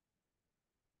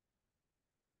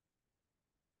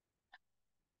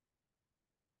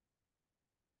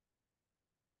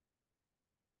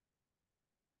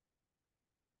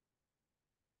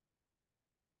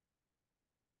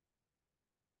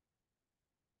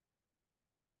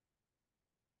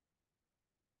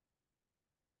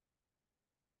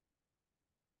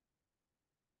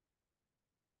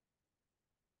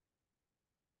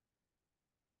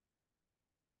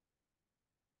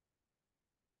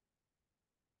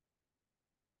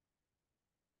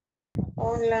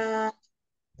 Hola,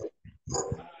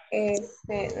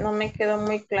 no me quedó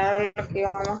muy claro lo que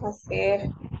vamos a hacer.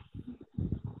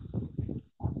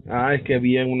 Ah, es que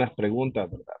habían unas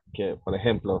preguntas, ¿verdad? Que, por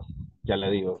ejemplo, ya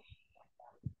le digo.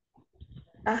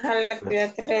 Ajá, la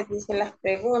actividad 3 dice las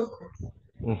preguntas.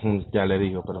 Ujú, ya le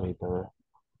digo, permítame.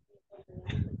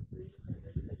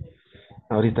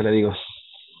 Ahorita le digo.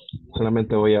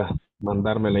 Solamente voy a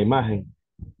mandarme la imagen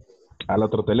al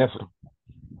otro teléfono.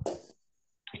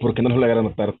 Porque no lo logran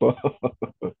anotar todo.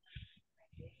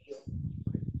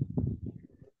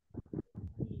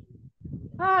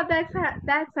 Oh, that's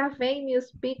a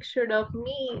famous picture of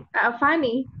me.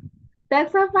 Funny.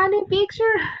 That's a funny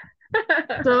picture.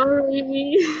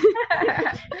 Sorry.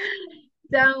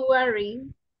 Don't worry.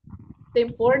 The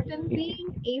important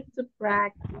thing is to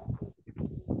practice.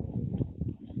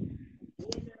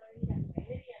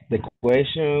 The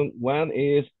question one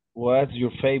is, what's your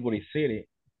favorite city?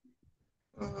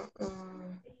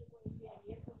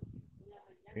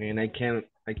 And I can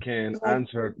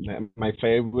answer my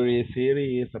favorite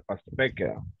city is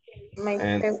Pastapeca. My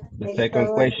And the favorite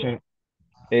second question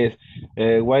is,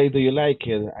 why do you like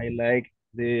it? I like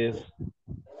this.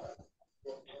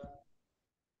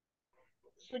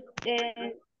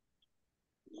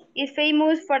 Is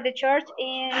famous for the church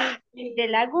in the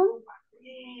lagoon.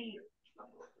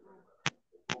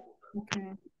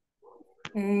 Okay.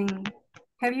 And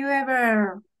have you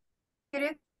ever heard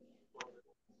it?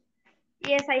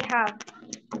 Yes, I have.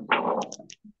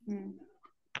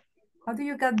 How do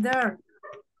you get there?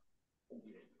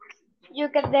 You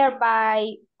get there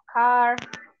by car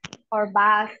or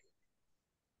bus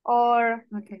or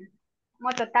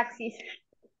motor taxis.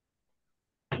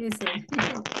 Easy.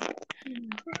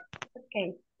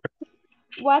 Okay.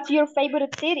 What's your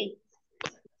favorite city?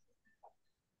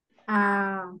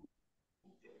 I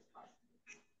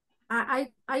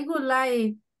would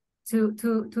like to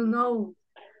know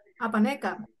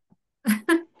Apaneca.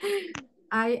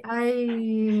 I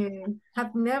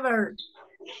have never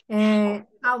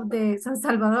out the San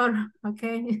Salvador.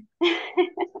 Okay. Okay.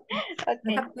 I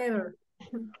have never.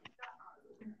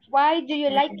 Why do you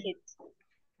like it?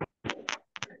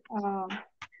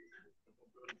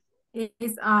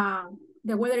 It's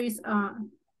the weather is I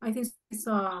think it's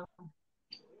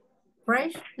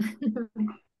fresh.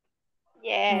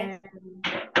 Yes.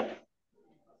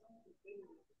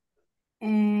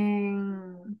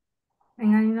 And I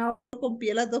know.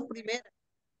 Copié las dos primeras.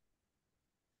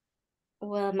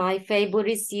 Well, my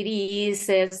favorite city is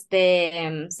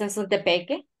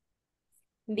Sensotepeque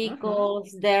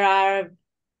because there are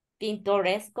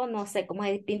pintoresco, no sé cómo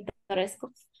es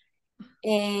pintoresco.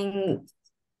 And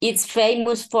it's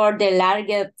famous for the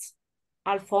largest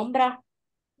alfombra,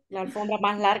 la alfombra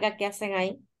más larga que hacen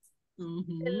ahí.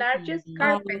 The largest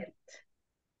carpet.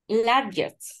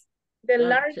 Largest. The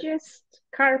largest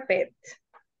carpet.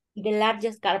 The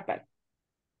largest carpet.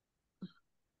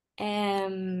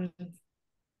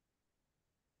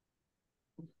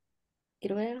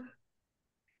 Quiero ver.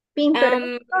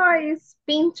 Pintoresco is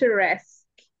Pinterest.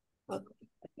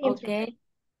 Okay.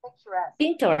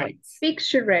 Pinterest.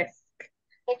 Picturesque.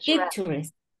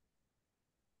 Picturesque.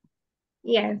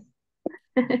 Yes.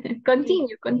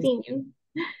 Continue.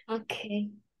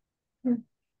 Okay.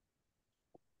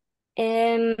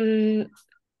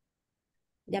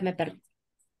 Ya me perdí.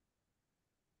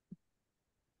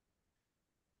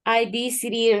 I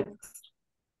visited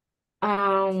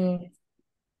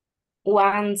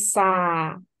once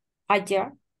a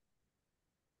year.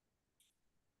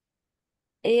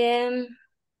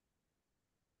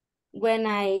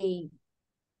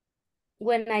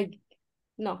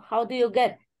 No, how do you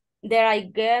get there? I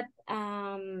get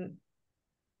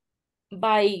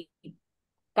by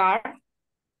car,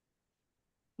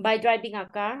 by driving a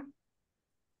car.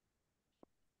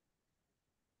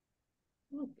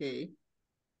 Okay.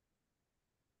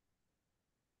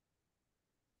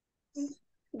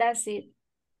 That's it.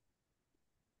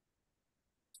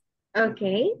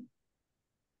 Okay.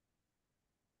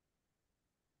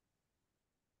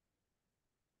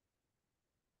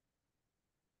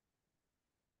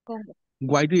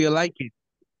 Why do you like it?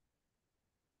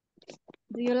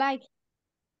 Do you like?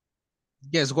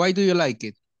 Yes, why do you like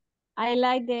it? I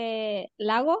like the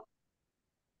lago.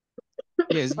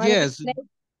 Yes, What is yes.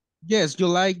 Yes, you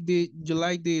like this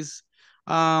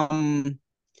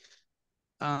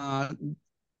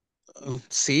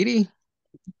city?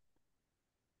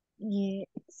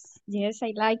 Yes,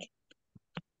 I like.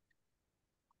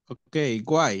 Okay,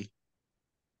 why?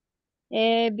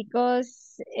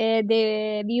 Because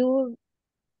the view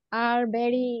are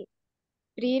very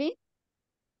pretty.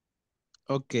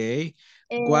 Okay.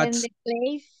 And the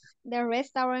place, the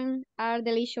restaurant are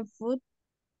delicious food.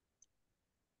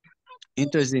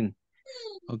 Interesting.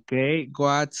 Okay,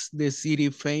 what's the city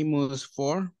famous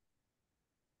for?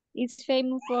 It's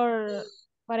famous for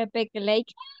a big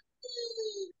lake.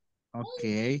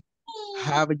 Okay.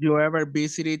 Have you ever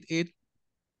visited it?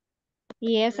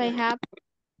 Yes, I have.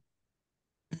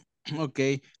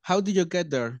 Okay. How did you get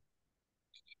there?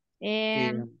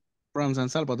 And From San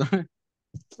Salvador.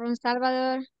 from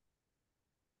Salvador,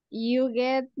 you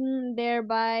get there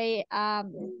by a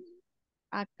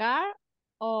car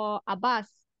or a bus.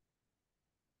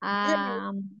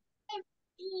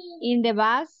 In the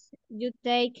bus, you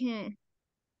take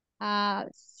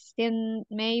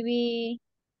maybe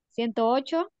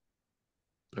 108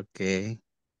 Okay.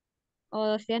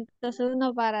 o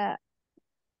 201 para...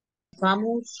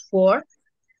 Famous for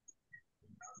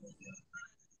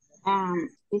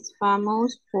it's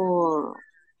famous for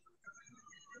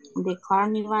the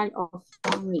carnival of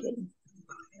San Miguel.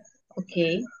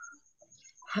 Okay.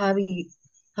 Have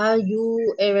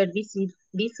you ever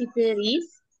visited it?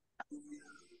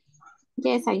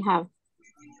 Yes, I have.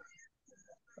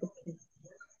 Okay.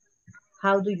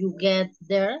 How do you get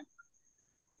there?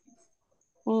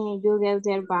 You get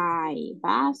there by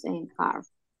bus and car.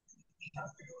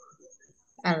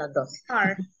 A las dos.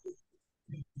 Car.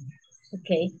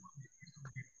 Okay.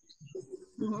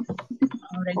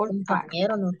 Ahora el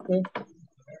compañero, no sé.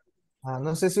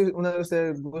 No sé si una de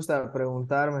ustedes gusta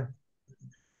preguntarme.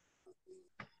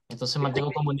 Entonces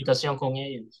mantengo comunicación con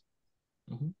ellos.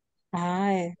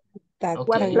 Ay, está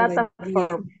Okay. bien. Plataforma,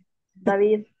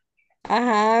 David.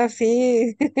 Ajá,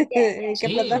 sí. ¿En qué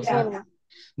Sí, plataforma?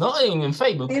 no, en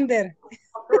Facebook. Tinder.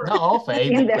 No,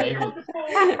 Facebook, Tinder. Facebook.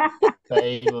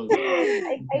 Facebook.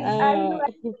 I know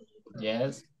that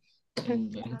Yes.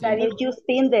 David use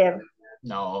Tinder.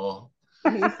 No.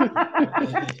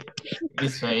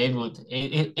 It's Facebook.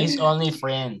 It's only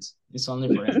friends. It's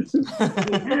only friends.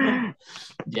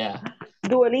 Yeah.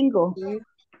 Duolingo.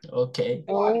 Okay.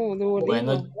 Oh, Duolingo.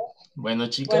 Bueno, Buena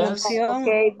chicas. opción.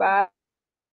 Okay, bye.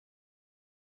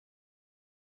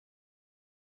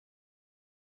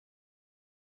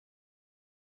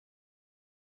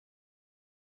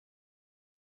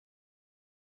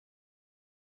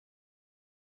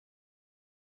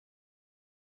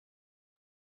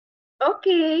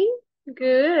 Okay,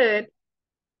 good.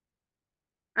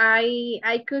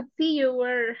 I could see you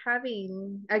were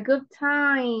having a good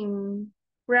time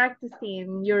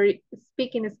practicing your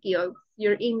speaking skills,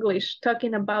 your English,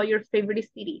 talking about your favorite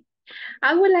city.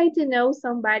 I would like to know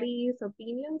somebody's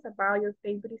opinions about your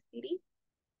favorite city.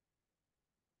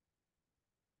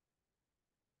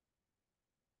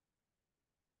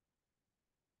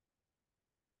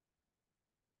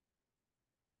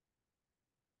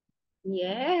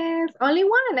 Yes, only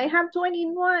one. I have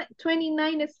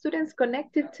 29 students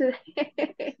connected to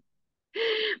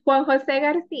Juan Jose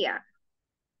Garcia.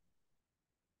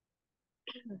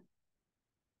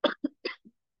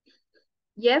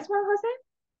 Yes, Juan Jose?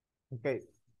 Okay.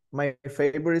 My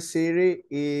favorite city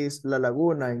is La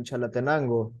Laguna in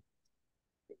Chalatenango.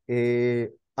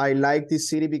 I like this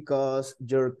city because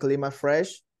your climate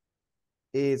fresh.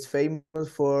 It's famous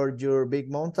for your big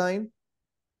mountain.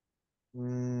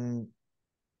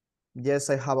 Yes,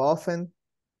 I have often.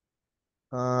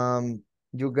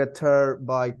 You get there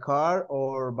by car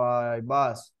or by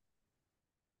bus.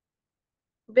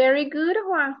 Very good,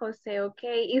 Juan Jose.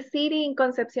 Okay. Is it in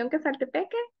Concepción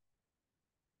Quesaltepeque?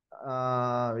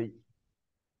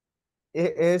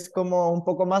 Es como un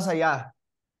poco más allá.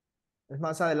 Es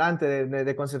más adelante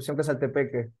de Concepción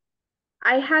Quesaltepeque.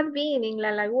 I have been in La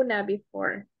Laguna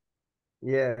before.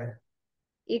 Yeah.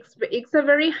 It's a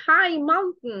very high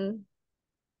mountain.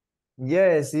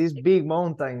 Yes, it's big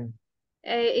mountain.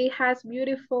 It has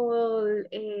beautiful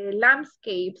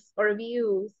landscapes or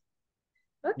views.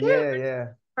 Okay, Yeah, yeah.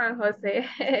 Juan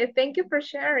Jose. Thank you for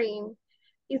sharing.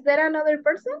 Is there another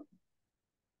person?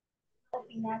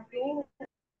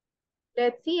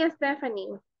 Let's see,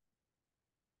 Stephanie.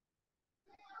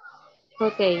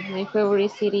 Okay, my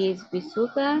favorite city is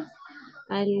Visuta.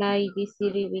 I like this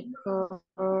city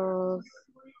because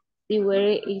the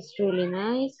weather is really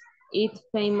nice. It's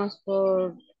famous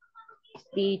for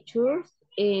the tours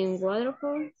and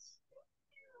waterfalls.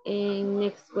 And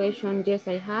next question, yes,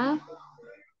 I have.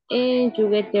 And you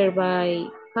get there by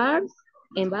cars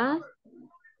and bus.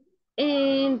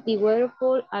 And the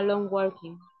waterfall along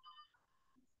walking.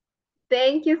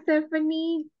 Thank you,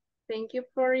 Stephanie. Thank you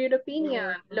for your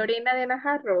opinion. Lorena de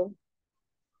Najarro.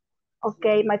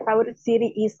 Okay, my favorite city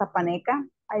is Zapaneca.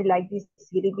 I like this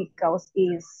city because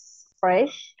it's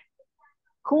fresh,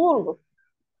 cool.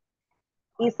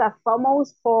 It's a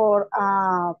famous for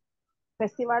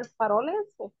festival faroles,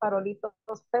 or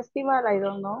farolitos festival, I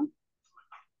don't know.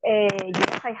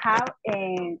 Yes, I have,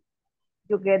 and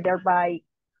you get there by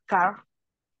car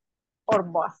or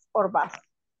bus.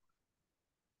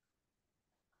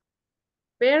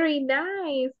 Very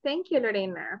nice. Thank you,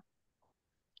 Lorena.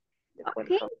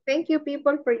 Okay, thank you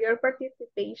people for your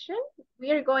participation. We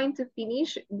are going to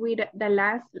finish with the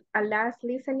last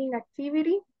listening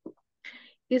activity.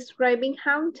 Describing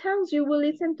hometowns. You will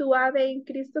listen to Ade and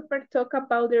Christopher talk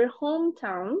about their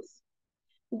hometowns.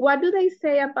 What do they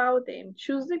say about them?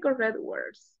 Choose the correct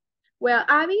words. Well,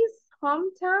 Abby's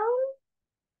hometown,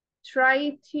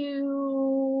 try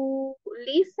to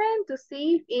listen to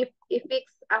see if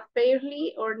it's a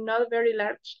fairly or not very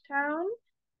large town,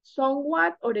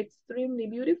 somewhat or extremely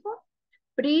beautiful,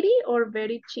 pretty or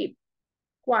very cheap,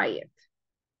 quiet.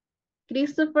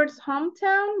 Christopher's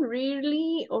hometown,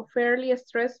 really or fairly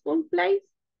stressful place,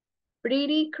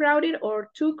 pretty crowded or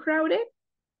too crowded,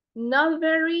 not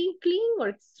very clean or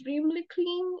extremely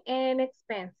clean, and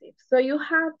expensive. So you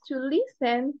have to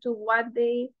listen to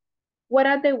what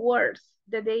are the words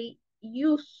that they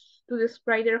use to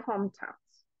describe their hometowns.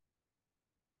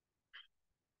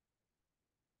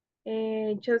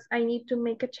 I need to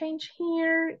make a change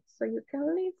here so you can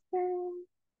listen.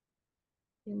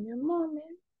 Give me a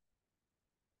moment.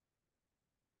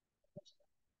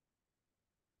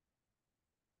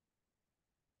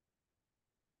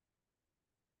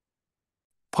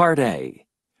 Part A.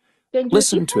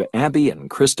 Listen to Abby and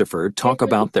Christopher talk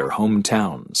about their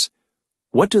hometowns.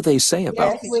 What do they say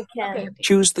about Yes, it? we can. Okay.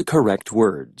 Choose the correct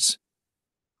words.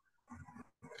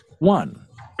 1.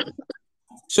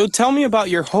 So tell me about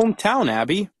your hometown,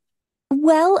 Abby.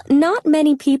 Well, not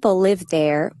many people live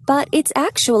there, but it's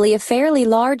actually a fairly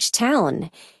large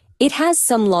town. It has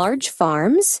some large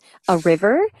farms, a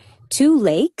river, 2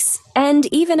 lakes, and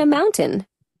even a mountain.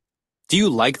 Do you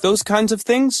like those kinds of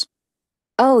things?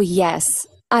 Oh, yes.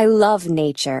 I love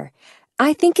nature.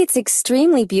 I think it's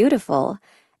extremely beautiful.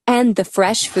 And the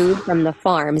fresh food from the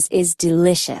farms is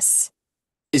delicious.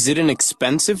 Is it an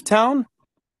expensive town?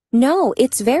 No,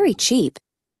 it's very cheap.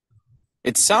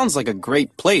 It sounds like a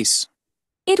great place.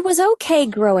 It was okay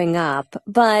growing up,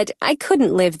 but I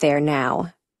couldn't live there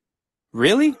now.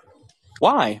 Really?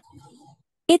 Why?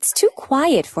 It's too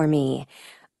quiet for me.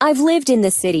 I've lived in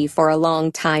the city for a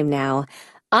long time now.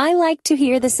 I like to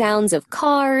hear the sounds of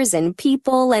cars and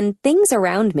people and things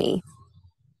around me.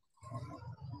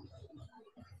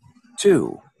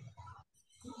 2.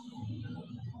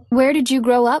 Where did you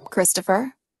grow up,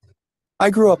 Christopher? I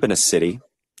grew up in a city,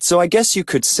 so I guess you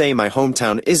could say my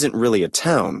hometown isn't really a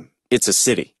town, it's a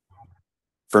city.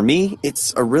 For me,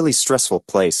 it's a really stressful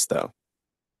place, though.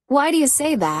 Why do you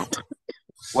say that?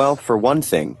 Well, for one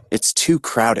thing, it's too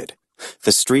crowded.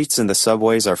 The streets and the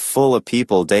subways are full of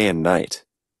people day and night.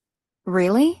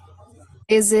 Really?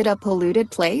 Is it a polluted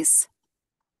place?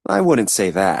 I wouldn't say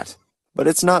that, but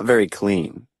it's not very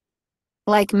clean.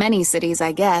 Like many cities,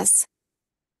 I guess.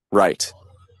 Right.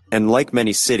 And like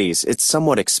many cities, it's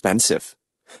somewhat expensive.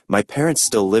 My parents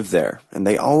still live there, and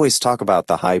they always talk about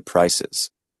the high prices.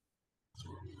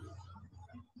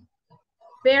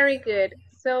 Very good.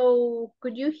 So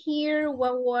could you hear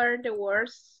what were the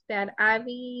words that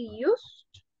Abby used?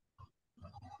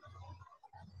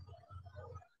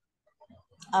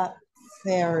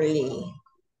 Fairly.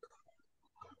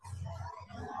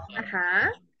 Uh-huh.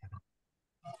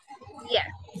 Yes.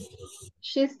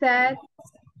 She said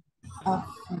it's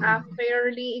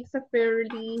a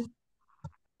fairly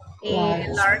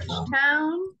large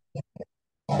town.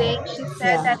 Then she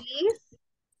said that is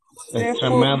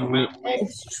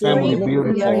Extremely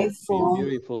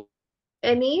beautiful.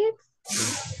 And it's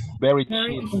Very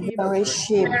cheap. Very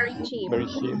cheap. very cheap. Very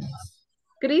cheap.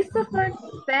 Christopher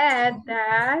said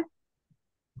that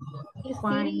his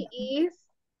city is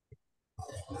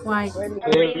Why?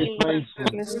 Very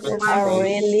expensive.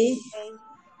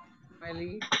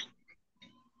 Really?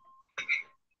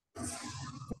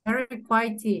 Very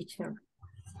quiet teacher.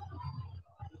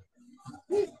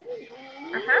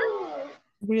 Uh-huh.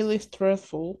 Really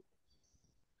stressful.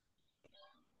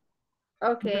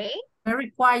 Okay. Very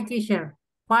quiet teacher.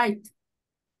 Quiet.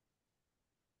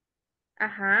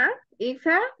 Uh-huh.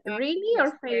 Isa, really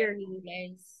or fairly?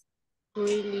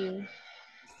 Really.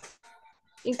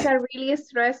 It's a really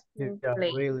stressful Yeah,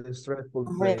 place. really stressful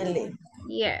place. Really.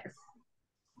 Yes.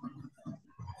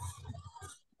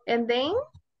 And then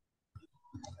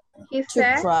he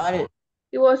said crowded.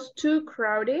 it was too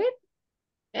crowded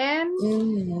and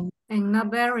And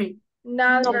not very.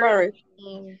 not Not very very.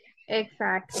 clean.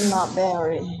 Exactly. Not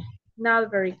very. Not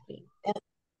very clean.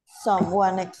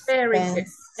 Someone Very good.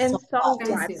 expensive. And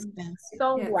somewhat Expensive.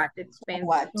 expensive.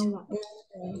 What?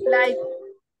 Like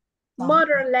more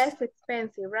or less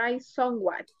expensive, right?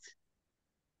 Somewhat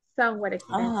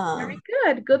expensive. Very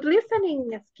good. Good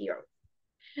listening skills.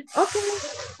 Okay,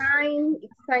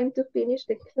 it's time to finish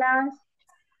the class.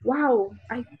 Wow,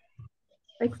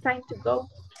 it's time to go.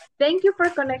 Thank you for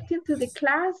connecting to the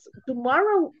class.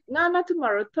 Tomorrow, no, not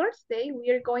tomorrow, Thursday, we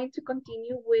are going to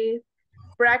continue with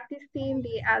practicing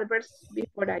the adverbs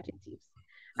before adjectives.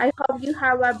 I hope you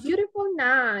have a beautiful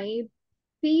night.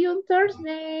 See you on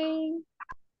Thursday.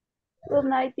 Good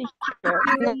night, teacher.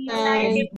 Good night.